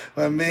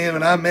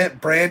when I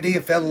met Brandy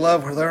and fell in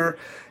love with her,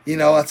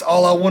 that's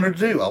all I wanted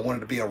to do. I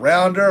wanted to be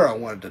around her. I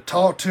wanted to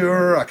talk to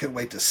her. I couldn't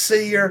wait to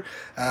see her.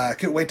 I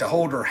couldn't wait to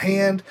hold her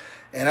hand.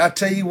 And I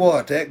tell you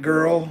what, that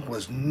girl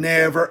was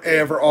never,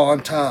 ever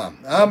on time.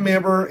 I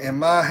remember in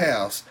my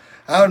house,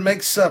 I would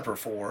make supper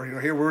for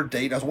her. Here we were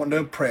dating. I was wanting to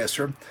impress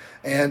her.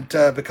 And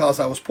because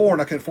I was poor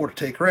and I couldn't afford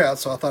to take her out,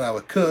 so I thought I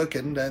would cook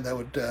and that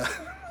would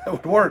that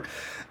would work.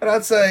 And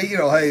I'd say,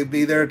 hey,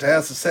 be there at the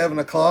house at 7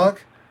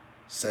 o'clock,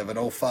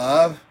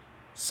 7:05,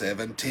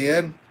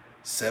 7:10,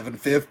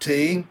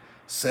 7:15,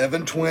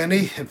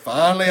 7:20, and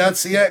finally I'd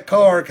see that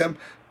car come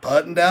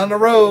putting down the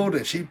road,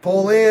 and she'd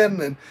pull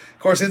in, and of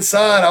course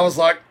inside I was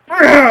like,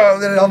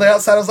 then on the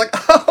outside I was like,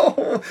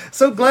 oh,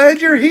 so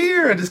glad you're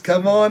here, and just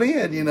come on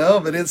in,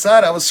 but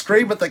inside I was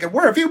screaming thinking,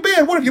 where have you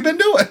been? What have you been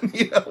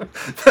doing?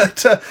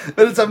 But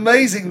it's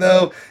amazing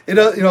though,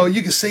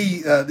 you can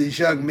see these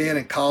young men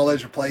in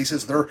college or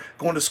places, they're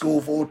going to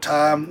school full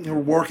time,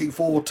 working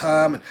full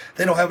time, and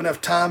they don't have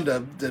enough time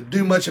to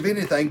do much of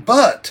anything,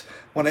 but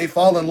when they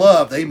fall in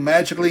love, they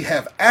magically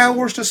have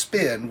hours to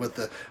spend with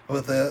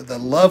the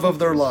love of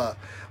their life.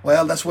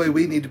 Well, that's the way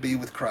we need to be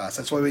with Christ.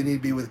 That's the way we need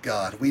to be with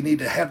God. We need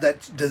to have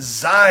that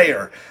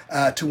desire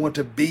to want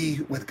to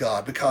be with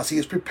God because He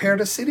has prepared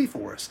a city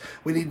for us.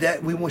 We need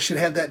that. We should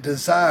have that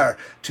desire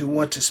to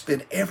want to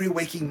spend every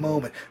waking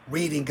moment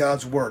reading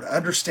God's Word,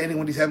 understanding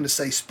what He's having to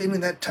say,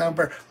 spending that time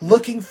prayer,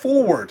 looking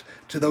forward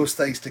to those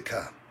things to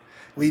come.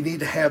 We need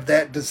to have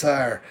that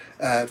desire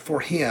for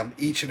Him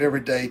each and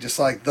every day, just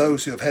like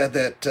those who have had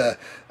that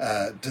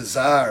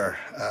desire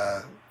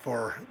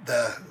for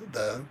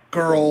the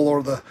girl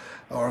or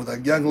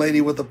the young lady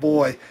with the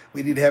boy.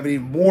 We need to have an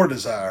even more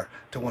desire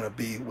to want to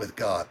be with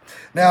God.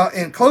 Now,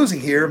 in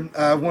closing here,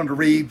 I wanted to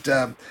read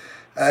a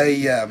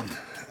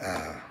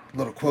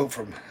little quote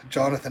from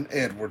Jonathan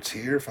Edwards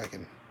here, if I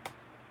can.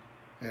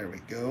 There we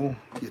go.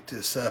 Get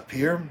this up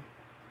here.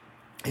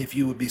 If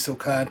you would be so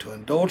kind to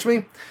indulge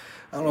me.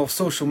 I don't know if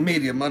social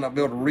media might not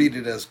be able to read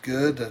it as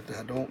good.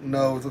 I don't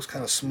know. It looks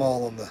kind of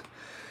small on the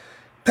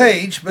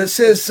page. But it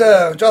says,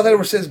 Jonathan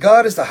Edwards says,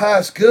 God is the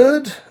highest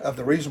good of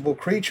the reasonable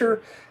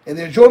creature, and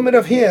the enjoyment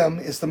of Him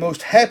is the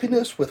most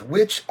happiness with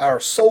which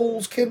our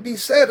souls can be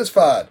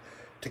satisfied.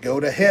 To go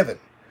to heaven,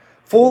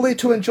 fully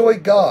to enjoy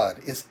God,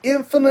 is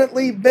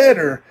infinitely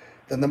better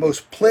than the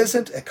most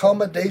pleasant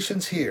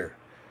accommodations here,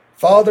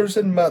 fathers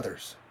and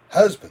mothers,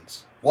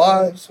 husbands,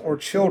 wives, or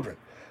children,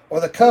 or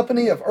the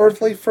company of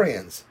earthly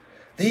friends.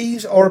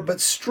 These are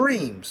but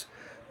streams,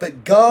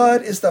 but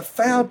God is the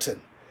fountain.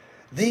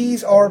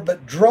 These are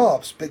but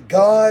drops, but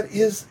God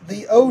is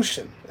the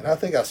ocean. And I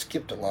think I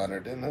skipped a line there,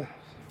 didn't I?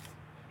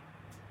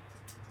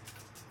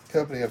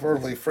 Company of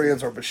earthly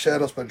friends are but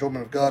shadows, but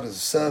enjoyment of God is a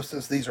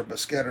substance. These are but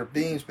scattered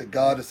beams, but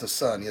God is the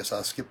sun. Yes,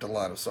 I skipped a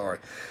line. I'm sorry.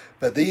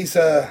 But these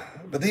are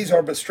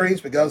but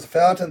streams, but God is the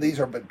fountain. These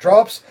are but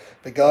drops,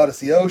 but God is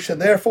the ocean.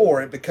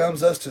 Therefore, it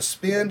becomes us to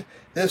spend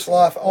this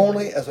life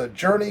only as a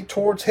journey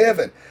towards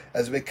heaven,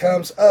 as it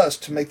becomes us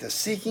to make the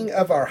seeking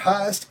of our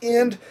highest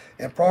end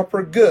and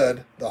proper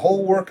good the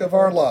whole work of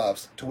our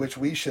lives, to which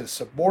we should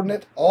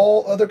subordinate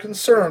all other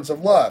concerns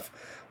of life.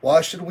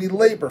 Why should we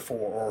labor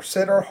for or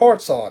set our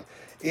hearts on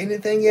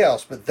anything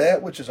else but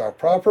that which is our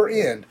proper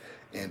end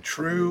and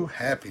true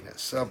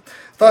happiness? So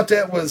I thought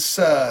that was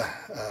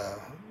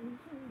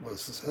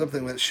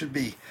something that should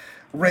be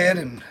read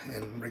in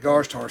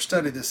regards to our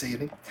study this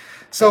evening.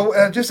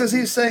 So just as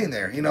he's saying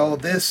there,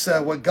 this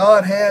what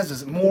God has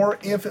is more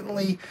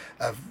infinitely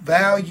of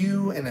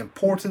value and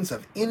importance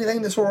of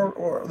anything this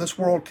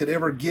world could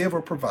ever give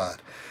or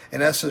provide.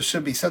 And that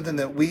should be something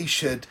that we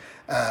should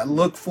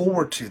look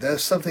forward to.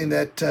 That's something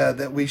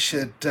that we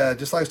should,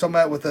 just like I was talking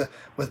about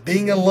with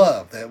being in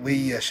love, that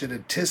we should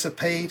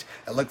anticipate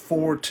and look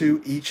forward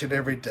to each and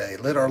every day.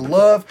 Let our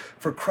love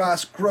for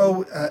Christ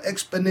grow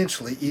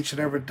exponentially each and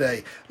every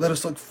day. Let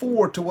us look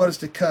forward to what is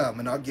to come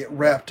and not get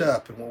wrapped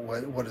up in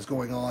what is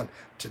going on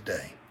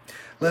today.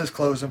 Let us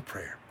close in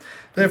prayer.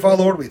 Therefore,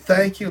 Lord, we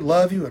thank you,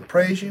 love you, and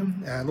praise you.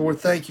 Lord,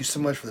 thank you so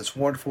much for this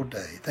wonderful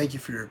day. Thank you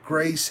for your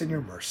grace and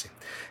your mercy.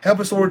 Help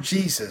us, Lord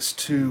Jesus,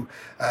 to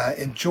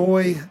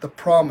enjoy the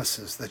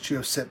promises that you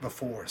have set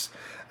before us.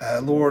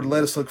 Lord,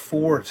 let us look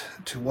forward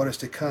to what is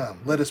to come.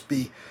 Let us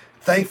be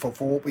thankful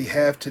for what we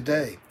have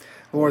today.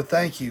 Lord,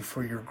 thank you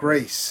for your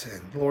grace.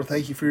 And Lord,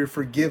 thank you for your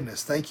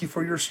forgiveness. Thank you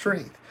for your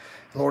strength.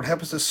 Lord,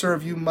 help us to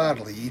serve you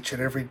mightily each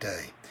and every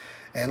day.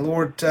 And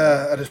Lord,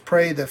 I just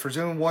pray that for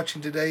anyone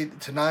watching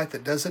tonight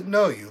that doesn't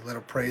know you, let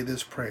them pray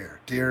this prayer.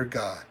 Dear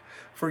God,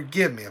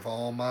 forgive me of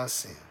all my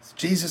sins.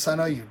 Jesus, I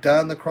know you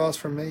died on the cross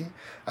for me.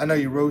 I know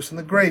you rose from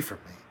the grave for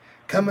me.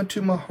 Come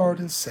into my heart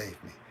and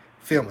save me.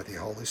 Fill me with the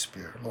Holy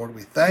Spirit. Lord,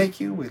 we thank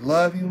you, we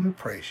love you, and we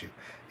praise you.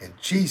 In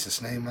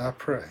Jesus' name I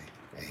pray.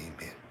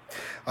 Amen.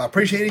 I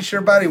appreciate each and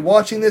everybody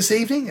watching this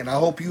evening, and I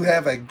hope you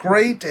have a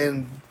great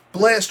and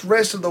blessed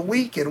rest of the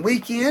week and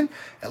weekend.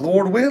 And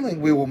Lord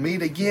willing, we will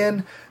meet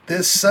again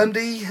this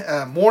Sunday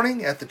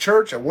morning at the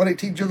church at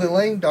 118 Julie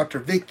Lane. Dr.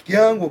 Vic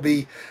Young will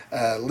be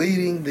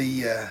leading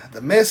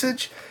the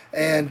message.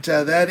 And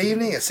that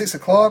evening at 6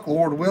 o'clock,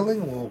 Lord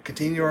willing, we'll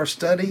continue our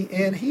study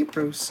in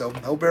Hebrews. So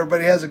hope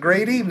everybody has a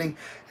great evening,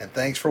 and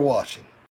thanks for watching.